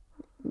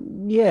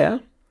 yeah.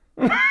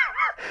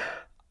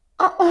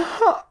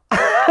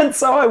 And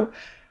so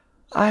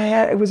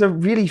it was a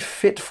really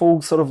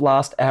fitful sort of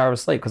last hour of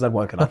sleep because I'd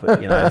woken up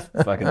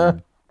at,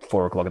 fucking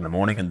 4 o'clock in the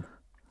morning.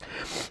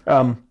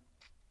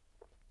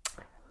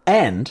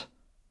 And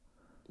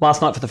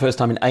last night for the first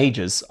time in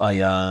ages,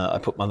 I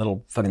put my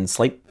little fucking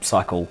sleep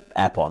cycle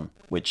app on,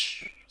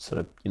 which sort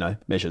of,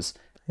 measures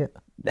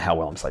how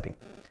well I'm sleeping.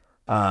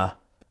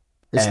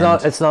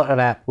 It's not an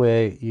app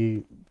where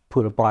you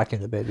put a bike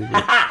in the bed with you.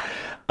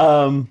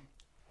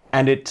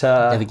 And it...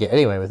 never get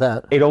anywhere with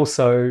that. It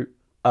also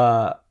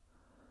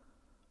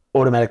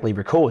automatically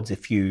records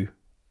if you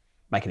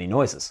make any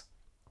noises.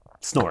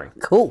 Snoring.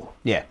 Cool.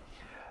 Yeah.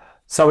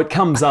 So it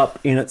comes up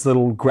in its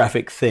little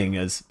graphic thing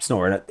as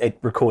snore, and it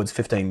records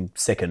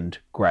 15-second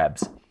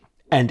grabs.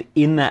 And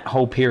in that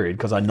whole period,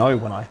 because I know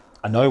when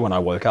I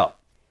woke up,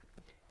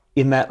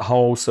 in that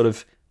whole sort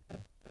of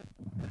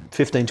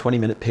 15,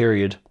 20-minute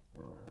period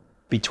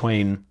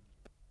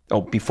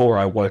before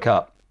I woke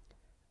up,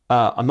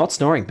 I'm not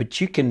snoring, but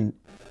you can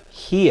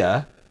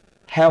hear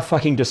how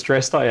fucking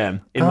distressed I am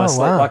in my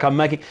sleep. Wow. Like I'm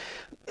making,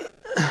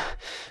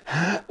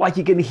 like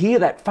you can hear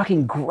that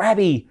fucking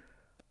grabby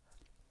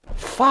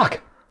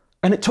fuck.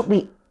 And it took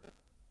me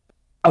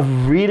a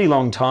really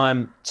long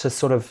time to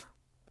sort of,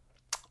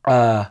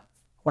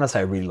 when I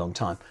say a really long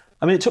time,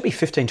 I mean, it took me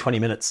 15, 20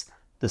 minutes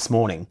this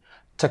morning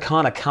to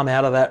kind of come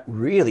out of that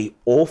really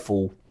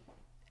awful,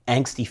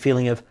 angsty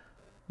feeling of,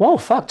 whoa,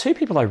 fuck, two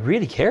people I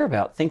really care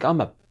about think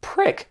I'm a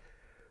prick.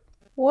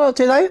 Well,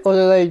 do they? Or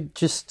do they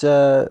just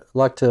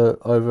like to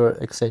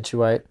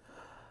over-accentuate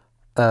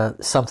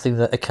something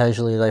that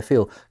occasionally they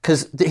feel?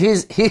 Because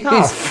here's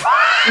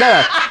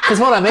no, because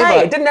what I mean Hey,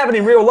 it didn't happen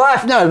in real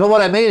life. No, but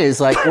what I mean is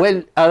like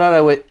when I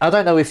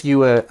don't know if you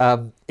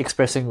were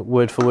expressing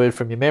word for word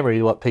from your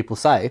memory what people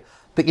say,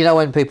 but you know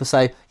when people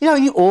say,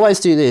 you always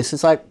do this,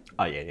 it's like,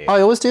 Oh, yeah.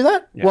 I always do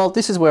that? Yeah. Well,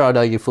 this is where I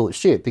know you're full of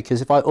shit,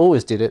 because if I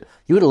always did it,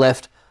 you would have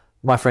left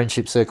my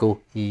friendship circle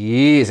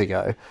years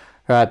ago,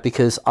 right?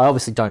 Because I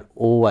obviously don't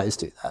always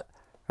do that,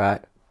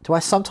 right? Do I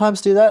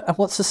sometimes do that? And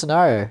what's the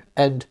scenario?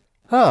 And,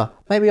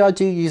 maybe I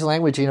do use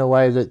language in a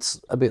way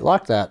that's a bit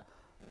like that.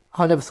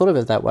 I never thought of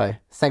it that way.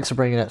 Thanks for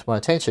bringing it to my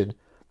attention.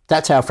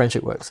 That's how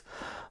friendship works.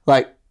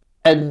 Like,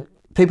 and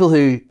people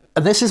who,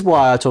 and this is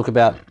why I talk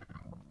about,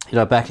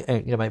 back,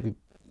 maybe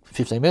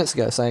 15 minutes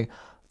ago, saying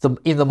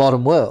in the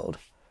modern world,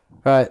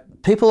 right?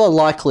 People are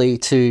likely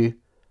to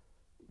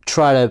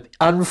try to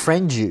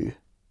unfriend you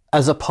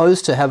as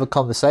opposed to have a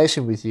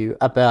conversation with you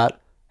about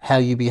how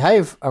you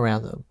behave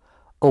around them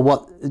or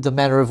what the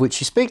manner of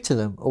which you speak to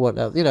them or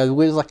whatnot.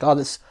 We're like,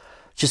 that's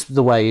just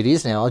the way it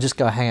is now. I'll just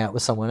go hang out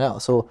with someone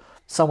else, or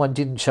someone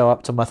didn't show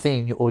up to my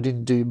thing or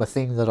didn't do my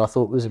thing that I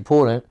thought was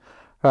important,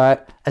 right?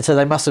 And so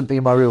they mustn't be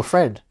my real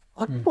friend.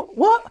 Like,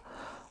 what?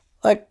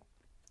 Like,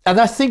 and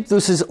I think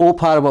this is all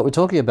part of what we're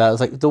talking about. It's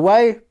like the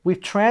way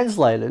we've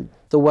translated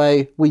the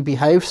way we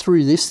behave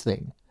through this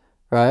thing,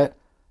 right,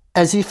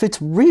 as if it's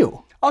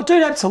real. Oh,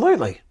 dude,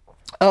 absolutely.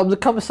 The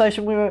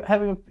conversation we were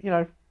having,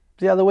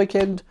 the other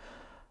weekend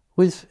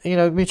with,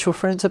 mutual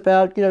friends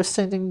about,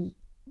 sending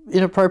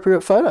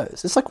inappropriate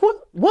photos. It's like,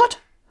 what?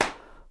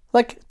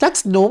 Like,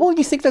 that's normal?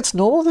 You think that's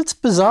normal? That's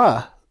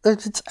bizarre.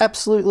 It's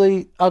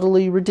absolutely,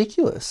 utterly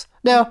ridiculous.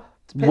 Now,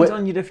 depends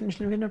on your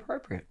definition of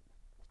inappropriate.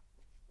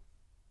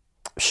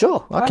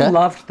 Sure, okay. I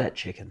loved that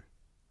chicken.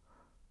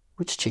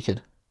 Which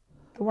chicken?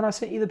 The one I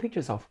sent you the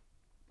pictures of.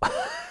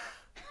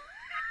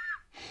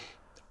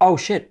 Oh,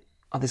 shit.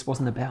 Oh, this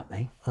wasn't about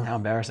me. How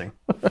embarrassing.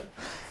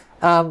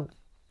 But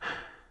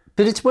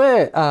it's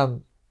where,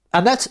 and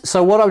that's,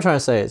 so what I'm trying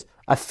to say is,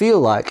 I feel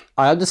like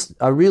I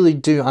really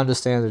do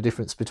understand the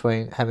difference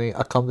between having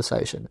a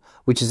conversation,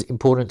 which is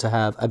important to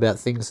have about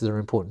things that are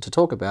important to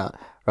talk about,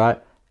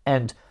 right?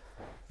 And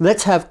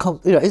let's have,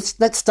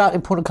 let's start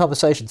important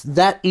conversations.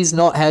 That is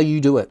not how you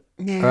do it,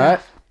 right?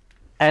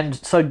 And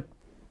so,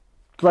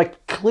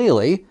 like,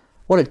 clearly,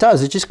 what it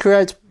does,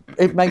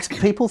 it makes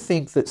people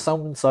think that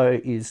so-and-so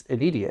is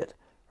an idiot,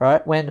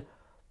 right? When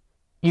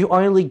you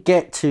only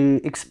get to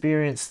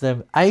experience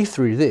them, A,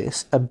 through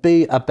this, and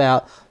B,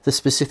 about the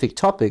specific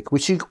topic,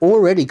 which you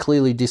already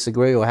clearly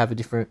disagree or have a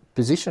different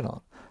position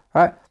on,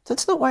 right?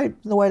 That's not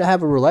the way to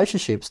have a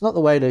relationship. It's not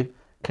the way to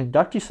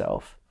conduct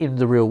yourself in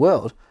the real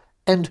world.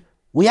 And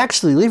we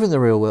actually live in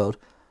the real world.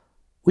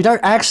 We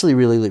don't actually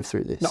really live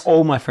through this. No,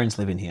 all my friends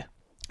live in here.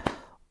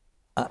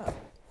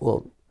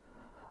 Well,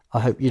 I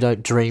hope you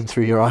don't dream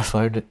through your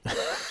iPhone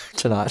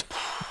tonight.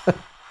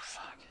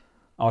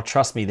 Oh,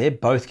 trust me, they're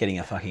both getting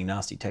a fucking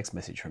nasty text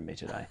message from me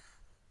today.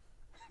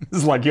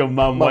 It's like your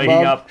mum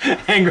waking up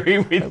angry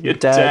with your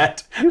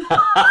dad.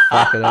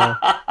 Fucking hell.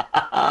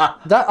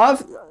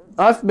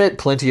 I've met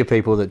plenty of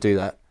people that do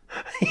that.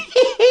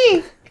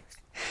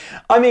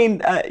 I mean,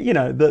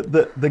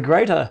 the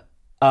greater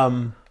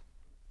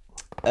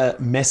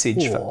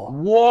message.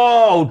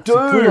 Whoa, dude!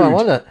 Good one,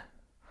 wasn't it?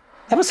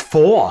 That was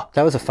 4.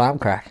 That was a farm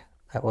crack.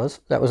 That was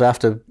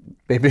after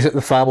being at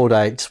the farm all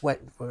day. Just wait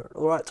for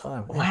the right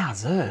time.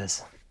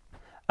 Wowzers.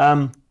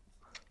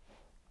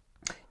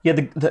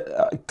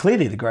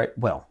 Clearly the great,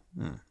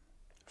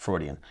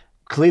 Freudian.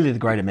 Clearly the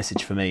greater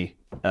message for me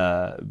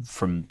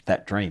from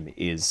that dream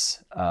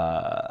is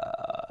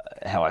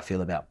how I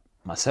feel about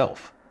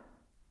myself,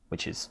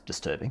 which is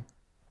disturbing.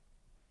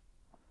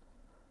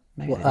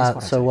 Maybe that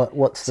is what I do.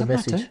 What's the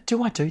message?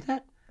 Do I do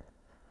that?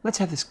 Let's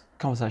have this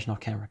conversation off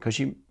camera, because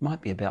you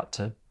might be about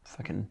to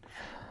fucking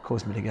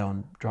cause me to go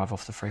and drive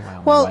off the freeway on my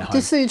way home. Well,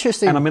 this is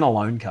interesting. And I'm in a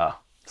loan car,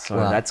 so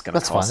that's going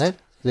to cost. That's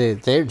fine.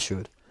 They're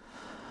insured.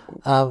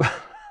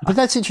 But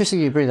that's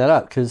interesting you bring that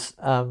up, because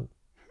look,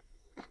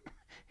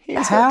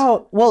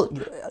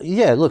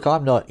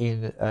 I'm not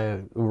in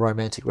a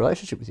romantic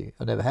relationship with you.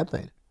 I never have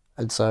been.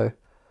 And so,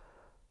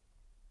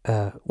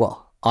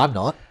 I'm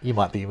not. You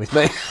might be with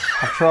me.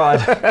 I've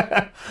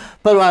tried.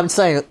 But I'm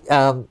saying,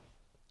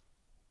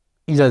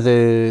 you know,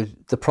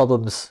 the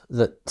problems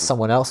that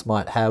someone else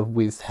might have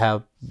with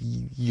how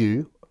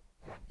you,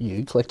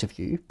 collective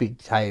you,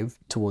 behave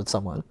towards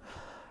someone,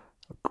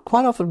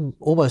 quite often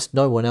almost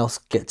no one else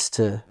gets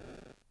to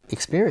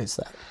experience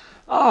that.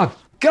 Oh,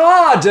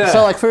 God!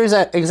 So, like, for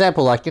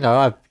example, like,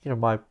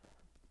 my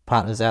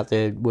partner's out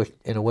there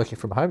in a working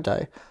from home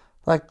day.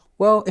 Like,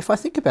 well, if I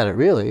think about it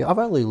really, I've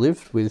only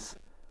lived with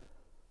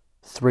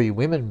 3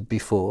 women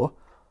before.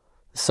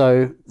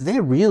 So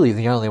they're really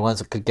the only ones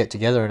that could get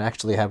together and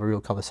actually have a real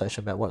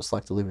conversation about what it's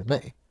like to live with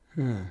me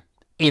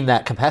in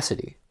that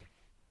capacity.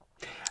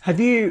 Have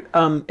you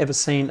ever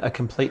seen a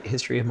complete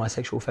history of my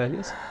sexual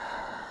failures?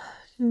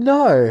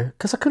 No,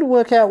 because I couldn't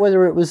work out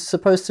whether it was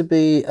supposed to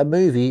be a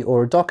movie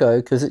or a doco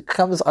because it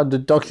comes under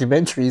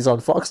documentaries on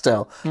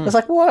Foxtel. I was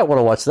like, well, I don't want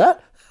to watch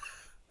that.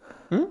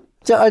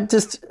 So I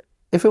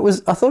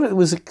thought it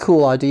was a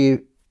cool idea,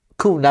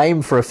 cool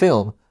name for a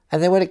film.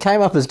 And then when it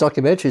came up as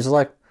documentaries, I was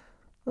like,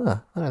 I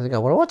don't think I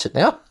want to watch it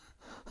now.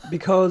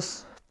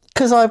 Because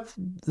I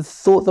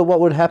thought that what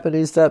would happen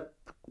is that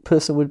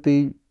person would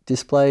be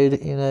displayed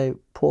in a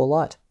poor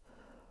light.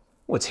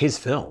 well, it's his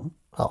film.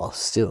 Oh,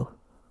 still.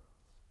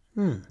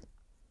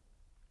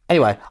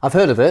 Anyway, I've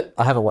heard of it.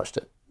 I haven't watched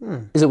it.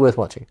 Is it worth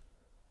watching?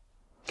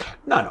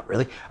 No, not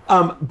really.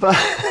 But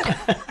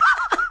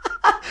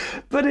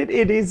but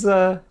it is.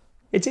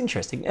 It's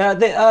interesting.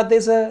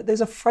 There's a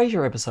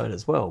Frasier episode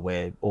as well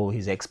where all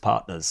his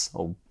ex-partners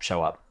all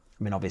show up.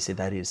 I mean, obviously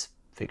that is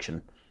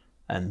fiction,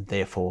 and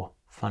therefore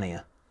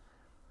funnier.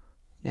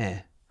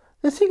 Yeah.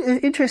 The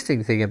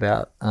interesting thing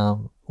about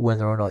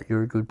whether or not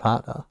you're a good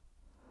partner,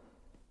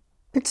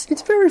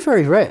 it's very,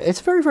 very rare.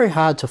 It's very, very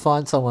hard to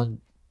find someone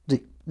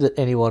that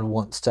anyone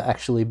wants to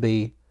actually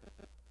be,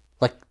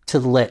 like, to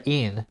let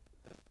in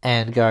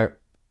and go,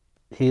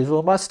 here's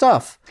all my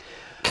stuff.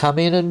 Come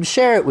in and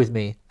share it with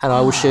me, and I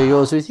will share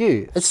yours with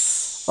you.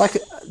 It's like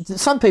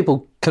some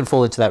people can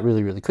fall into that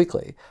really, really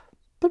quickly,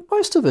 but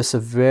most of us are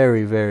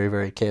very, very,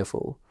 very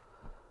careful.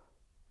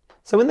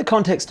 So in the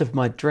context of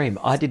my dream,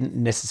 I didn't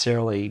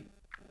necessarily.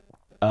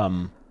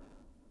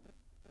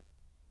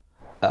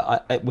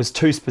 It was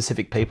 2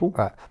 specific people.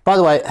 Right. By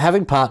the way,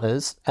 having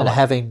partners and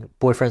having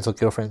boyfriends or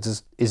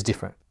girlfriends is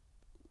different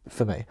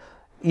for me.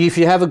 If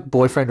you have a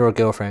boyfriend or a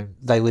girlfriend,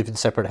 they live in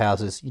separate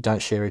houses, you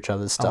don't share each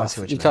other's stuff. I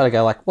see what you you kind of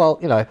go like, well,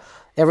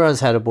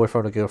 everyone's had a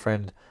boyfriend or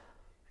girlfriend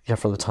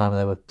from the time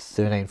they were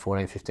 13,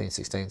 14, 15,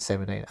 16,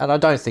 17. And I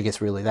don't think it's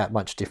really that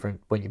much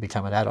different when you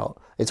become an adult.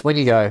 It's when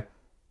you go,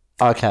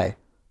 okay,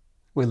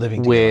 We're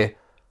living together.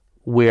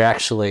 we're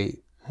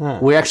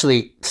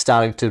actually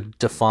starting to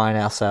define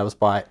ourselves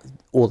by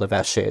all of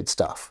our shared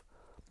stuff.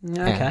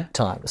 Okay. And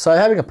time. So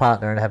having a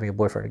partner and having a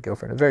boyfriend and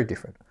girlfriend are very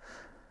different.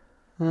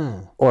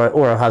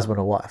 Or a husband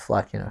or wife,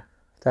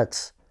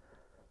 that's.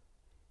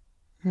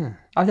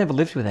 I've never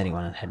lived with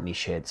anyone and had any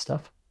shared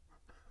stuff.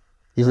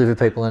 You live with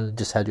people and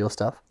just had your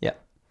stuff. Yeah.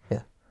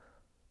 Yeah.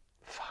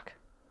 Fuck.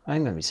 I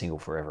ain't gonna be single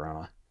forever,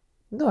 aren't I?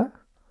 No.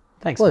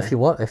 Thanks. Well, man.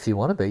 if you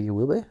want to be, you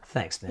will be.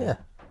 Thanks, man. Yeah.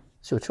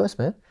 It's your choice,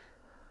 man.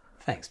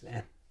 Thanks,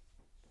 man.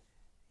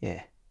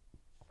 Yeah.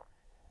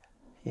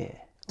 Yeah.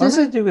 What does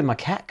it do when my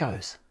cat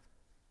goes?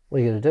 What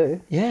are you going to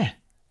do? Yeah.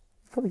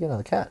 Probably get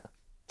another cat.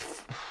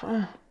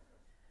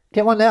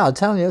 Get one now. I'm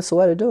telling you, that's the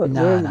way to do it.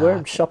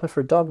 We're shopping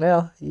for a dog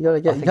now.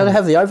 You got to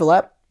have the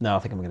overlap. No, I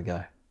think I'm gonna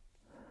go.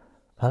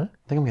 Pardon?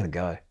 I think I'm gonna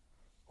go.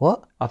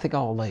 What? I think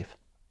I'll leave.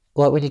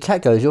 Like when your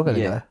cat goes, you're going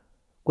to Yeah. go.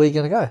 Where are you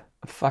going to go?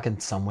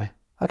 Fucking somewhere.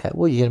 Okay.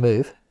 Well, you're going to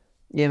move.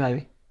 Yeah,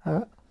 maybe. All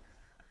right.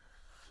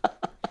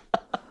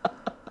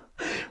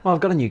 Well, I've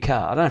got a new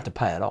car. I don't have to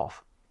pay it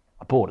off.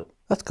 I bought it.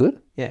 That's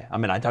good. Yeah. I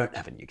mean, I don't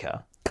have a new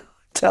car.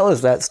 Tell us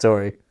that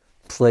story,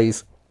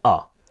 please.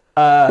 Oh.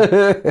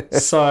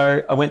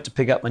 So I went to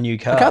pick up my new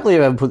car. I can't believe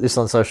I haven't put this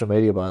on social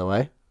media, by the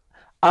way.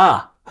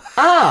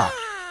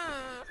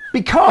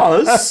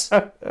 Because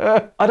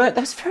I don't.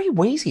 That's very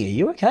wheezy. Are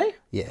you okay?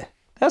 Yeah.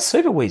 That's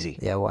super wheezy.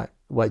 Yeah,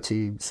 wait till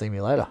you see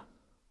me later.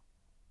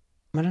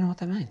 I don't know what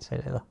that means. Me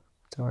neither.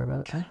 Don't worry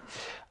about it. Okay.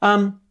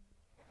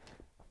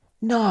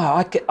 No,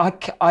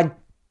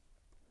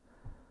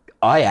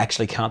 I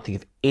actually can't think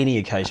of any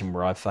occasion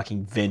where I've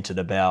fucking vented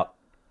about,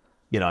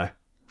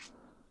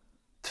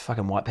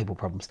 fucking white people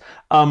problems.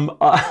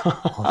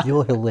 Oh,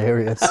 you're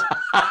hilarious.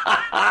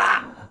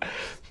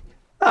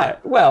 No,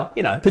 well,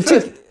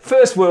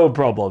 first world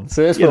problems.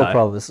 First world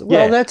problems.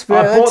 Well, Yeah. that's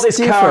I bought that's this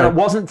car and it different.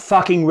 wasn't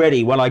fucking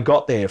ready when I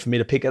got there for me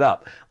to pick it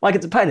up. Like,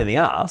 it's a pain in the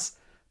ass,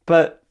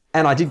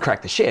 and I did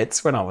crack the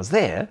shits when I was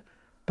there.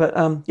 But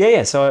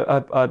yeah.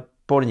 So I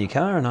bought a new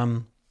car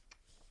and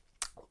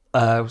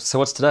so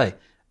what's today?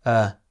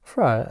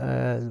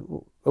 Friday.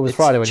 It was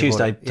Friday when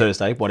Tuesday, you bought it.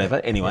 Thursday, whatever.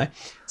 Anyway,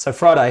 so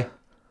Friday,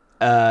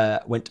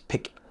 went to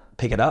pick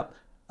it up,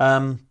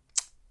 and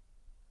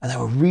they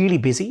were really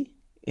busy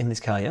in this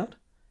car yard.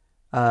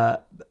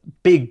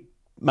 Big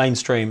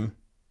mainstream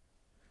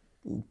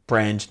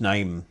brand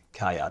name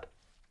car yard,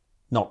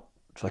 not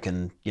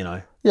fucking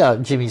Yeah,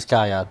 Jimmy's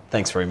car yard.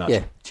 Thanks very much.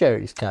 Yeah,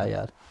 Jerry's car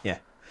yard. Yeah.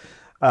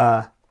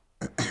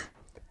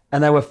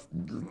 And they were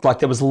like,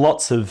 there was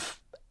lots of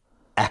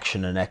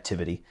action and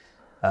activity.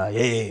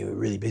 Yeah, we're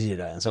really busy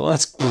today. And so, well,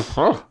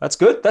 that's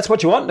good. That's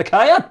what you want in a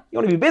car yard. You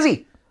want to be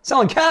busy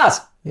selling cars.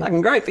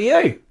 Fucking great for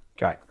you.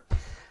 Great.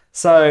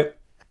 So,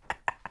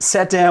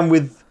 sat down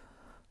with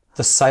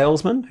the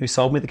salesman who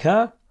sold me the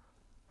car.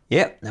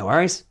 Yeah, no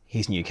worries.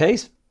 Here's new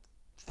keys.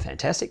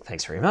 Fantastic.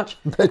 Thanks very much.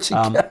 But you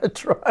can't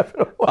drive it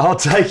away.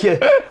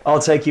 I'll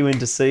take you in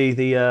to see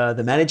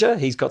the manager.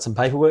 He's got some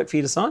paperwork for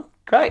you to sign.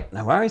 Great,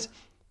 no worries.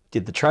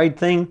 Did the trade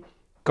thing.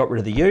 Got rid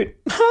of the ute.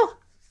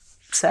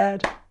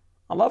 Sad.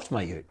 I loved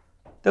my ute.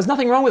 There's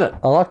nothing wrong with it.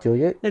 I like your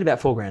ute. Need about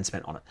 $4,000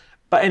 spent on it.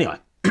 But anyway,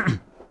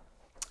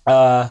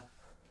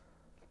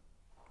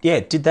 yeah,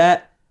 did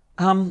that.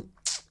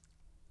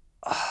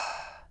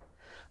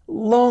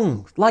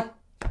 Long, like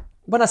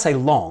when I say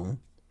long,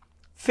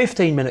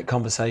 15-minute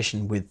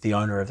conversation with the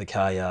owner of the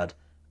car yard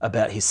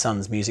about his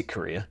son's music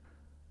career.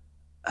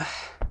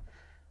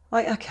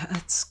 Like, okay,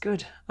 that's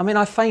good. I mean,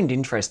 I feigned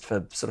interest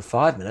for sort of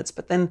 5 minutes,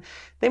 but then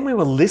we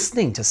were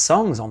listening to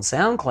songs on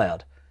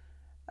SoundCloud.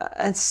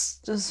 It's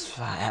just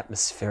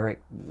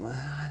atmospheric.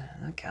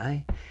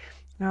 Okay,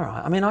 all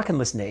right. I mean, I can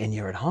listen to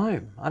Enya at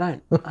home. I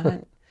don't.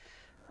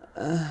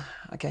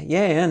 Okay,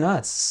 yeah, no,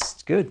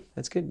 it's good.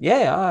 That's good.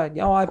 Yeah, I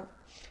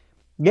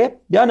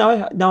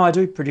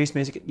do produce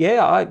music.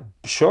 Yeah, I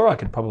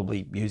could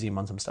probably use him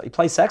on some stuff. He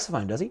plays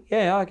saxophone, does he?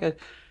 Yeah, I could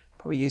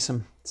probably use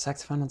some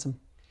saxophone on some.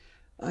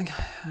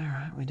 Okay, all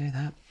right, we do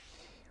that.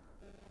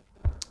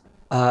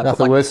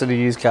 Nothing worse than a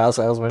used car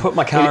salesman. Put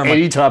my car in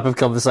any type of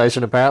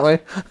conversation, apparently.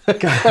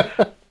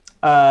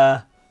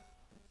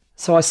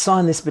 So I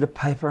sign this bit of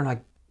paper and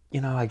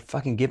I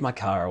fucking give my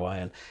car away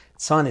and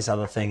sign this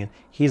other thing and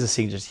here's a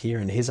signature here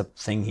and here's a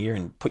thing here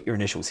and put your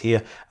initials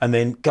here and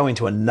then go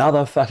into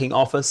another fucking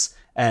office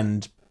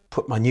and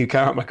put my new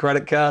car on my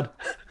credit card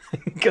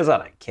because I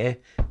don't care.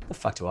 The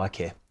fuck do I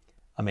care?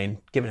 I mean,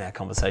 given our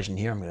conversation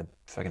here, I'm going to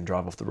fucking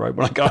drive off the road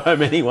when I go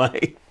home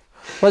anyway.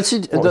 What's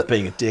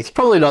being a dick. It's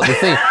probably not the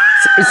thing.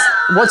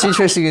 What's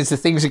interesting is the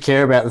things you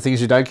care about, the things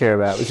you don't care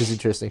about, which is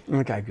interesting.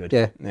 Okay, good.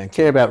 Yeah. Okay.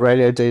 Care about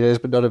radio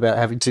DJs, but not about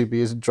having 2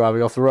 beers and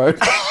driving off the road.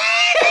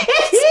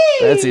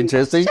 That's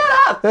interesting.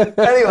 Shut up.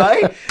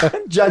 Anyway,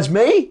 judge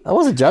me. I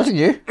wasn't judging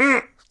you.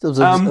 I was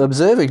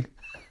observing.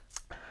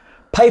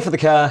 Pay for the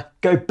car,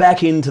 go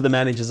back into the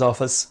manager's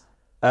office.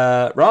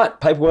 Right,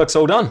 paperwork's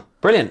all done.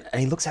 Brilliant. And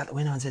he looks out the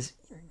window and says,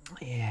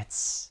 yeah,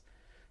 it's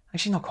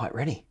actually not quite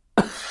ready.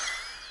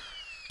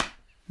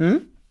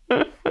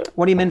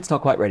 What do you mean it's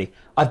not quite ready?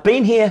 I've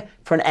been here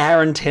for an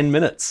hour and 10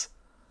 minutes.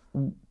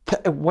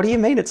 What do you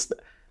mean it's...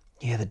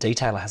 Yeah, the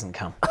detailer hasn't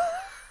come.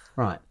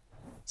 Right.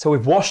 So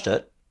we've washed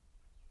it.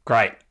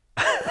 Great.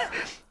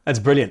 That's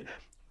brilliant.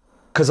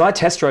 Because I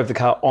test drove the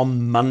car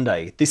on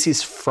Monday. This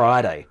is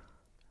Friday.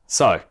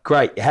 So,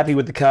 great. You're happy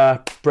with the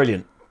car?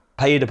 Brilliant.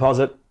 Pay your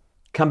deposit.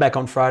 Come back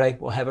on Friday.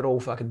 We'll have it all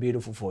fucking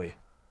beautiful for you.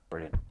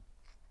 Brilliant.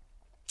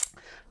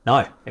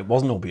 No, it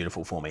wasn't all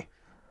beautiful for me.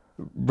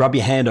 Rub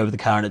your hand over the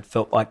car and it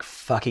felt like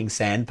fucking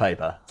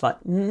sandpaper. It's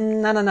like,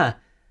 no.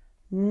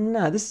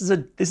 No, this is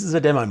a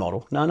demo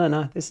model.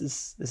 No. This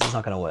is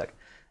not going to work.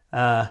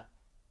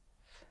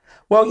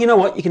 Well, you know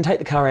what? You can take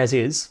the car as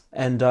is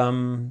and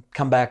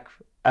come back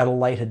at a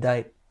later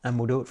date and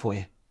we'll do it for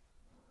you.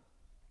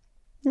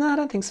 No, I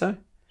don't think so.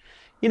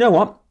 You know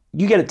what?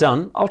 You get it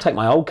done. I'll take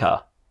my old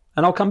car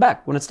and I'll come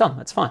back when it's done.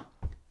 That's fine.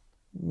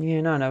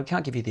 Yeah, no, we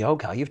can't give you the old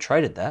car. You've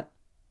traded that.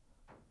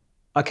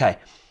 Okay.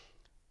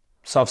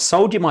 So I've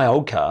sold you my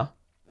old car.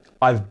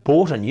 I've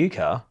bought a new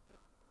car,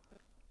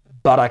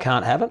 but I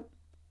can't have it.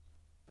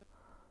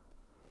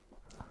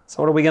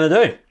 So what are we going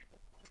to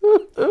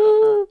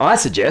do? I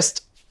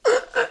suggest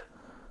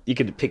you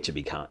can picture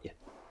me, can't you?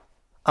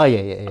 Oh,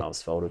 yeah. I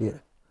was folded.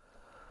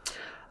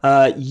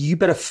 Yeah. You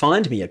better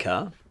find me a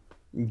car,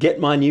 get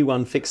my new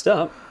one fixed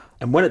up,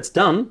 and when it's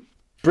done,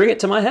 bring it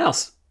to my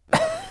house.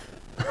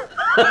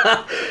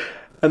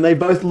 And they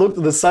both looked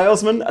at the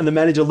salesman and the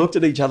manager looked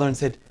at each other and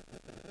said,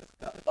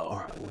 all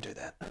right, we'll do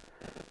that.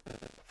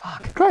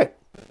 Fuck. Great.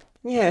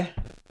 Yeah.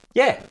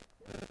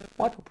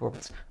 White Paul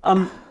Roberts.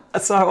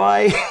 So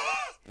I...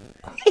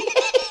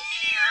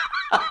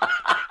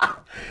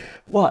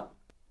 What?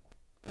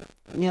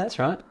 Yeah, that's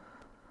right.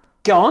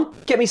 Go on,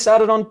 get me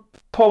started on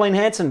Pauline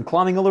Hanson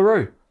climbing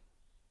Uluru.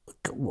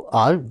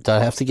 I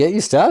don't have to get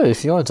you started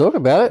if you want to talk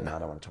about it. No, I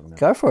don't want to talk about it.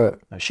 Go for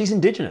it. No, she's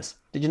Indigenous.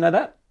 Did you know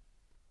that?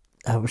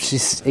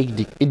 She's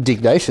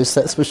indignatious,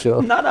 that's for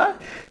sure. No.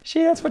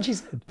 That's what she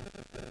said.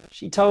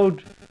 She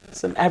told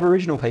some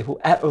Aboriginal people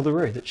at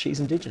Uluru that she's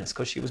Indigenous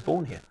because she was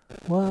born here.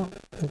 Well,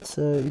 that's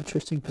an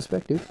interesting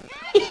perspective.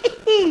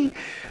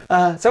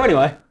 So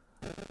anyway,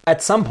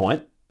 at some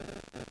point,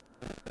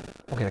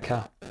 I'll get a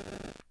car.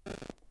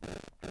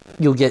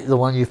 You'll get the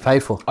one you've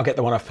paid for. I'll get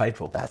the one I've paid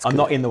for. I'm good.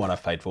 not in the one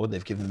I've paid for.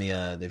 They've given me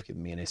an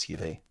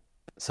SUV.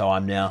 So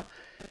I'm now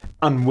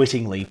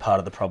unwittingly part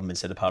of the problem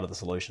instead of part of the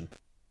solution.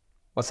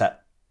 What's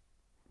that?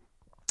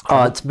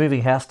 Oh, it's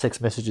moving house text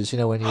messages. You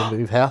know, when you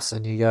move house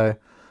and you go,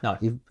 No.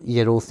 you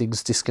get all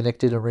things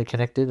disconnected and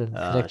reconnected and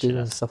connected shit.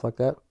 and stuff like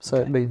that. So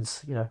Okay. it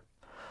means,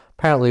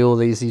 Apparently, all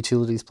these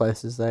utilities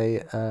places,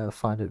 they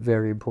find it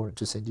very important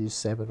to send you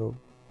 7 or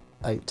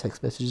 8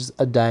 text messages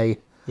a day.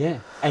 Yeah.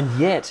 And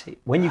yet,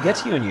 when you get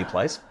to your new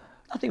place,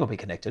 nothing will be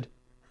connected.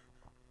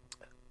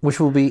 Which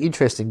will be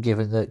interesting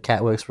given that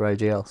Kat works for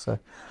AGL. So,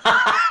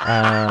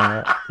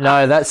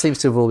 no, that seems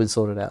to have all been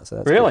sorted out. So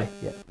that's Really?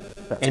 good.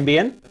 Yeah.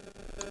 NBN?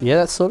 Yeah,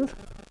 that's sorted.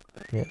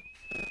 Yeah.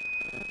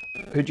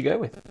 Who'd you go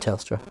with?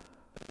 Telstra.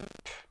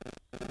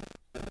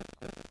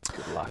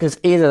 Good luck. It's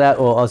either that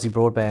or Aussie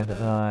Broadband,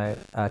 and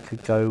I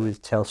could go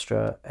with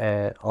Telstra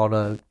on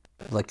a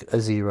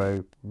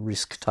zero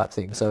risk type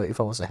thing. So if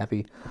I wasn't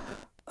happy,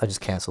 I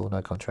just cancel,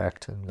 no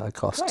contract and no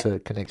cost to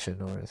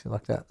connection or anything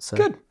like that. So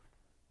Good.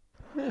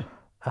 Yeah.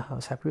 I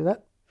was happy with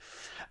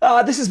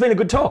that. This has been a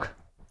good talk.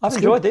 I've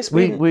enjoyed this.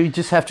 We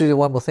just have to do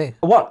one more thing.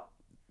 What?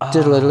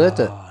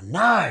 Oh,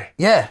 No.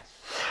 yeah.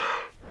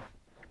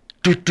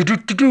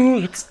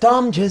 It's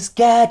Domja's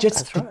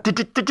Gadgets. That's right.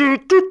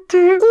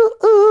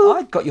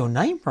 I got your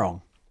name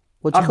wrong.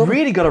 What'd you I've call me?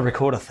 really got to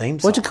record a theme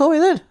song. What'd you call me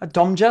then? A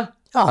Domja.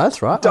 Oh,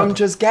 that's right.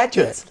 Domja's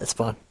Gadgets. That's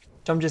fine.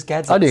 Domja's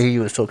Gadgets. I knew who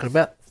you was talking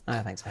about. Oh,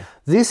 thanks, man.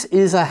 This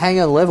is a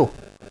hanger level.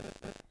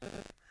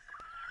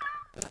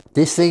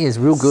 This thing is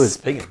real good.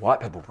 Speaking of white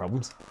people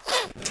problems.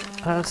 I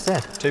don't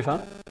understand. Too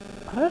fun?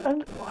 I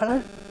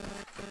don't.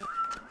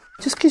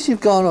 Just because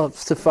you've gone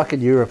off to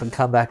fucking Europe and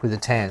come back with a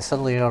tan,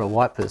 suddenly you're not a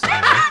white person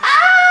anymore.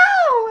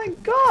 Oh my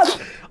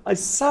God. I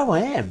so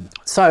am.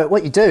 So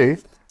what you do,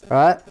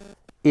 right,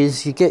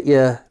 is you get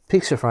your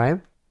picture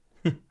frame,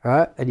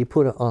 right, and you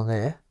put it on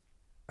there,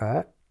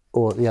 right,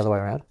 or the other way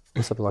around,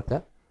 or something like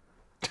that.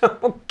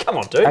 Oh, come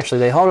on, dude. Actually,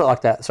 they hold it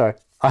like that. Sorry,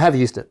 I have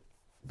used it,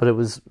 but it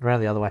was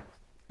around the other way.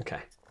 Okay.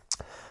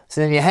 So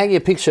then you hang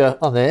your picture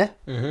on there.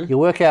 Mm-hmm. You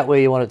work out where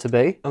you want it to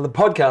be. On the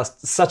podcast,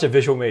 such a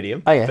visual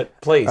medium. Oh yeah.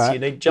 But please, right. you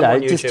need to jump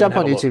on YouTube. Just jump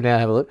on YouTube now and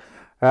have a look.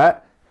 All right.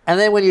 And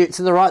then when it's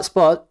in the right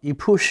spot, you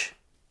push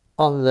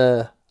on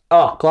the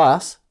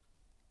glass,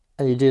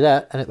 and you do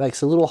that, and it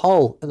makes a little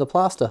hole in the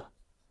plaster.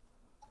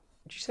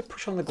 Did you say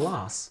push on the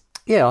glass?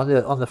 Yeah, on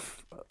the.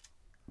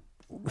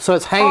 So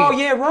it's hanging. Oh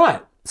yeah,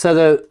 right.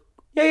 So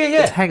Yeah.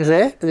 it hangs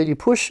there, and then you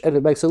push, and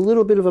it makes a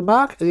little bit of a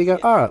mark, and you go,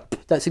 all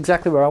right, that's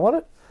exactly where I want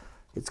it.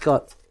 It's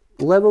got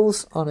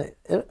levels on it.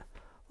 It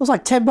was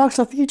like $10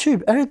 off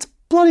YouTube, and it's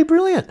bloody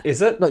brilliant.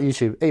 Is it? Not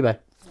YouTube, eBay.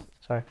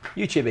 Sorry.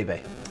 YouTube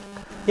eBay.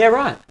 Yeah,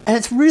 right. And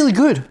it's really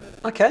good.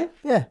 Okay.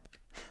 Yeah.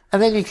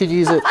 And then you could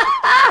use it,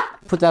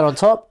 put that on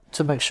top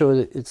to make sure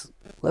that it's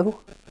level.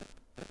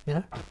 You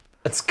know?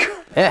 It's good.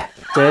 Yeah.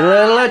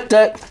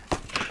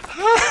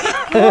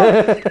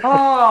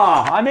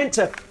 Oh, I meant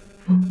to.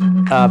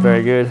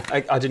 Very good.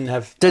 I didn't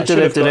have. I should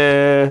have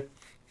got-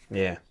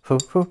 yeah.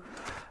 I'll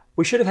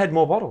We should have had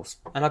more bottles,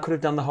 and I could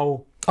have done the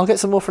whole. get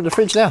some more from the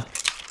fridge now.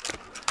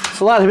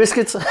 Salada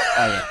biscuits.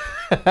 Oh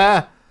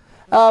yeah.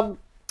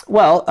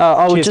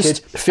 I would Cheers,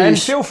 just kids. And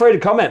finish. feel free to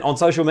comment on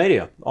social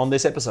media on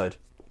this episode.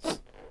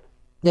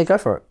 Yeah, go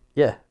for it.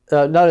 Yeah.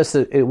 Notice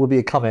that it will be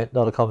a comment,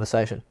 not a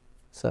conversation.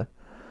 So,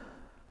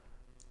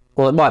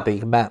 well, it might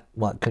be. Matt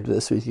might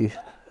converse with you.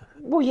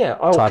 Well, yeah,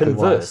 I'll Typing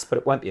converse, wise. but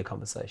it won't be a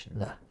conversation.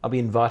 No. I'll be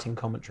inviting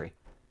commentary.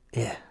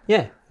 Yeah.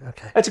 Yeah,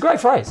 Okay. it's a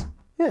great phrase,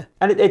 Yeah.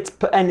 and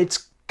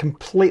it's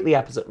completely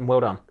opposite and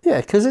well done.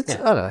 Yeah, because it's, I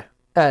don't know.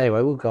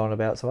 Anyway, we'll go on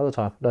about some other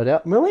time, no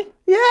doubt. Really?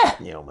 Yeah.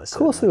 Yeah, almost. Of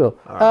course we will.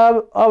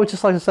 I would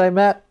just like to say,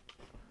 Matt,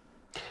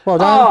 well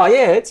done. Oh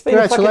yeah, it's been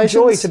a fucking joy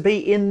Congratulations. to be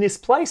in this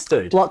place,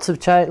 dude. Lots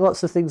of change,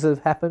 lots of things have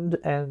happened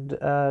and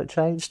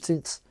changed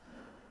since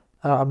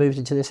I moved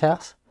into this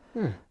house,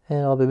 and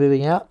I'll be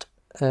moving out,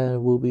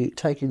 and we'll be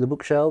taking the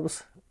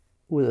bookshelves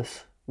with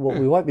us. What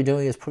we won't be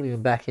doing is putting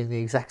them back in the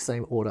exact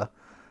same order,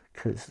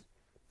 because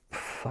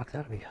fuck,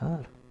 that'd be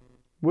hard.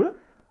 Would it?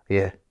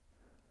 Yeah,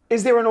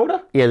 Is there an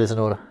order? yeah. There's an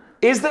order.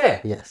 Is there?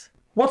 Yes.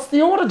 What's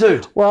the order,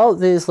 dude? Well,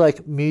 there's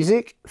like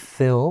music,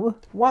 film.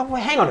 Well,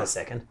 hang on a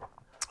second.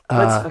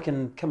 Let's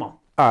fucking come on.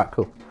 All right,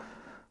 cool.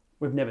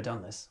 We've never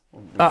done this.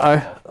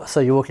 So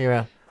you're walking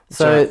around.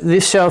 So Sorry.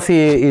 this shelf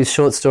here is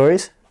short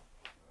stories,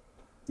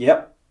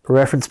 Yep.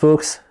 reference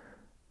books.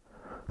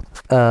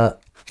 The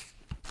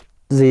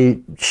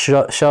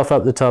shelf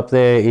up the top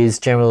there is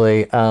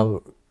generally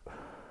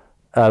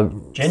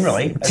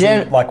Generally,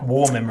 like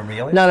war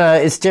memorabilia. no,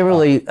 it's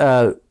generally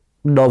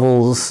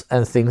novels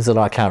and things that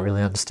I can't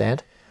really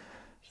understand.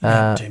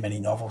 Too many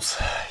novels.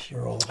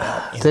 You're all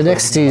about. The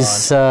next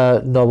is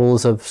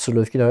novels of sort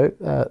of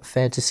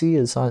fantasy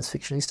and science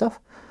fiction-y stuff.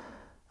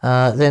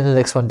 Then the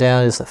next one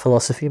down is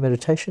philosophy,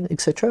 meditation,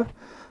 etc.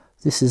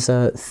 This is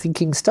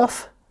thinking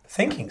stuff.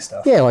 Thinking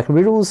stuff. Yeah, like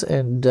riddles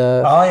and.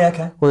 Oh, yeah,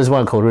 okay. Well, there's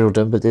one called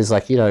Riddledom, but there's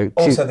like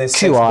Also, there's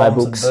sex, QI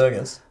bombs, books. and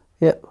burgers.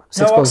 Yep, No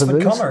sex bombs and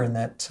Oxford burgers. comma in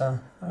that. All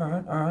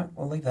right,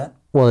 we'll leave that.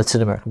 Well, it's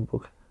an American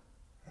book.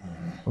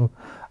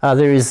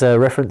 There is a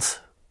reference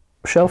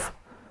shelf,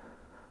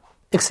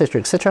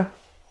 etc., etc.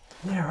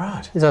 Yeah,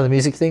 right. There's other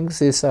music things.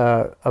 There's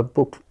a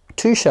book,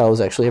 2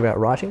 shelves actually about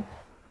writing.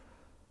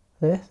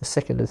 There, the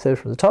second and third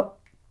from the top.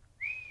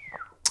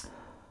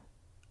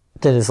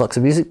 Then there's lots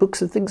of music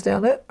books and things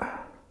down there.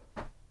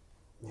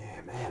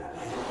 Yeah, man.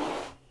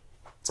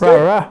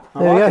 Rah.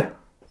 There like you it. go.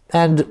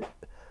 And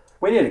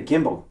We need a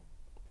gimbal.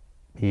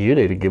 you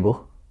need a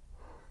gimbal.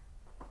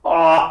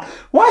 Oh,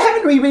 why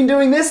haven't we been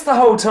doing this the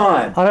whole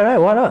time? I don't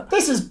know. Why not?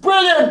 This is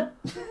brilliant.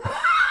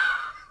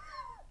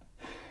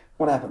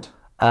 What happened?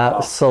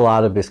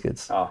 Salada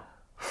biscuits Oh,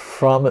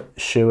 from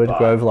Sherwood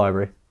Grove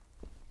Library.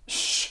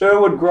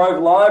 Sherwood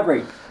Grove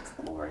Library. It's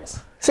glorious.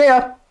 See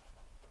ya.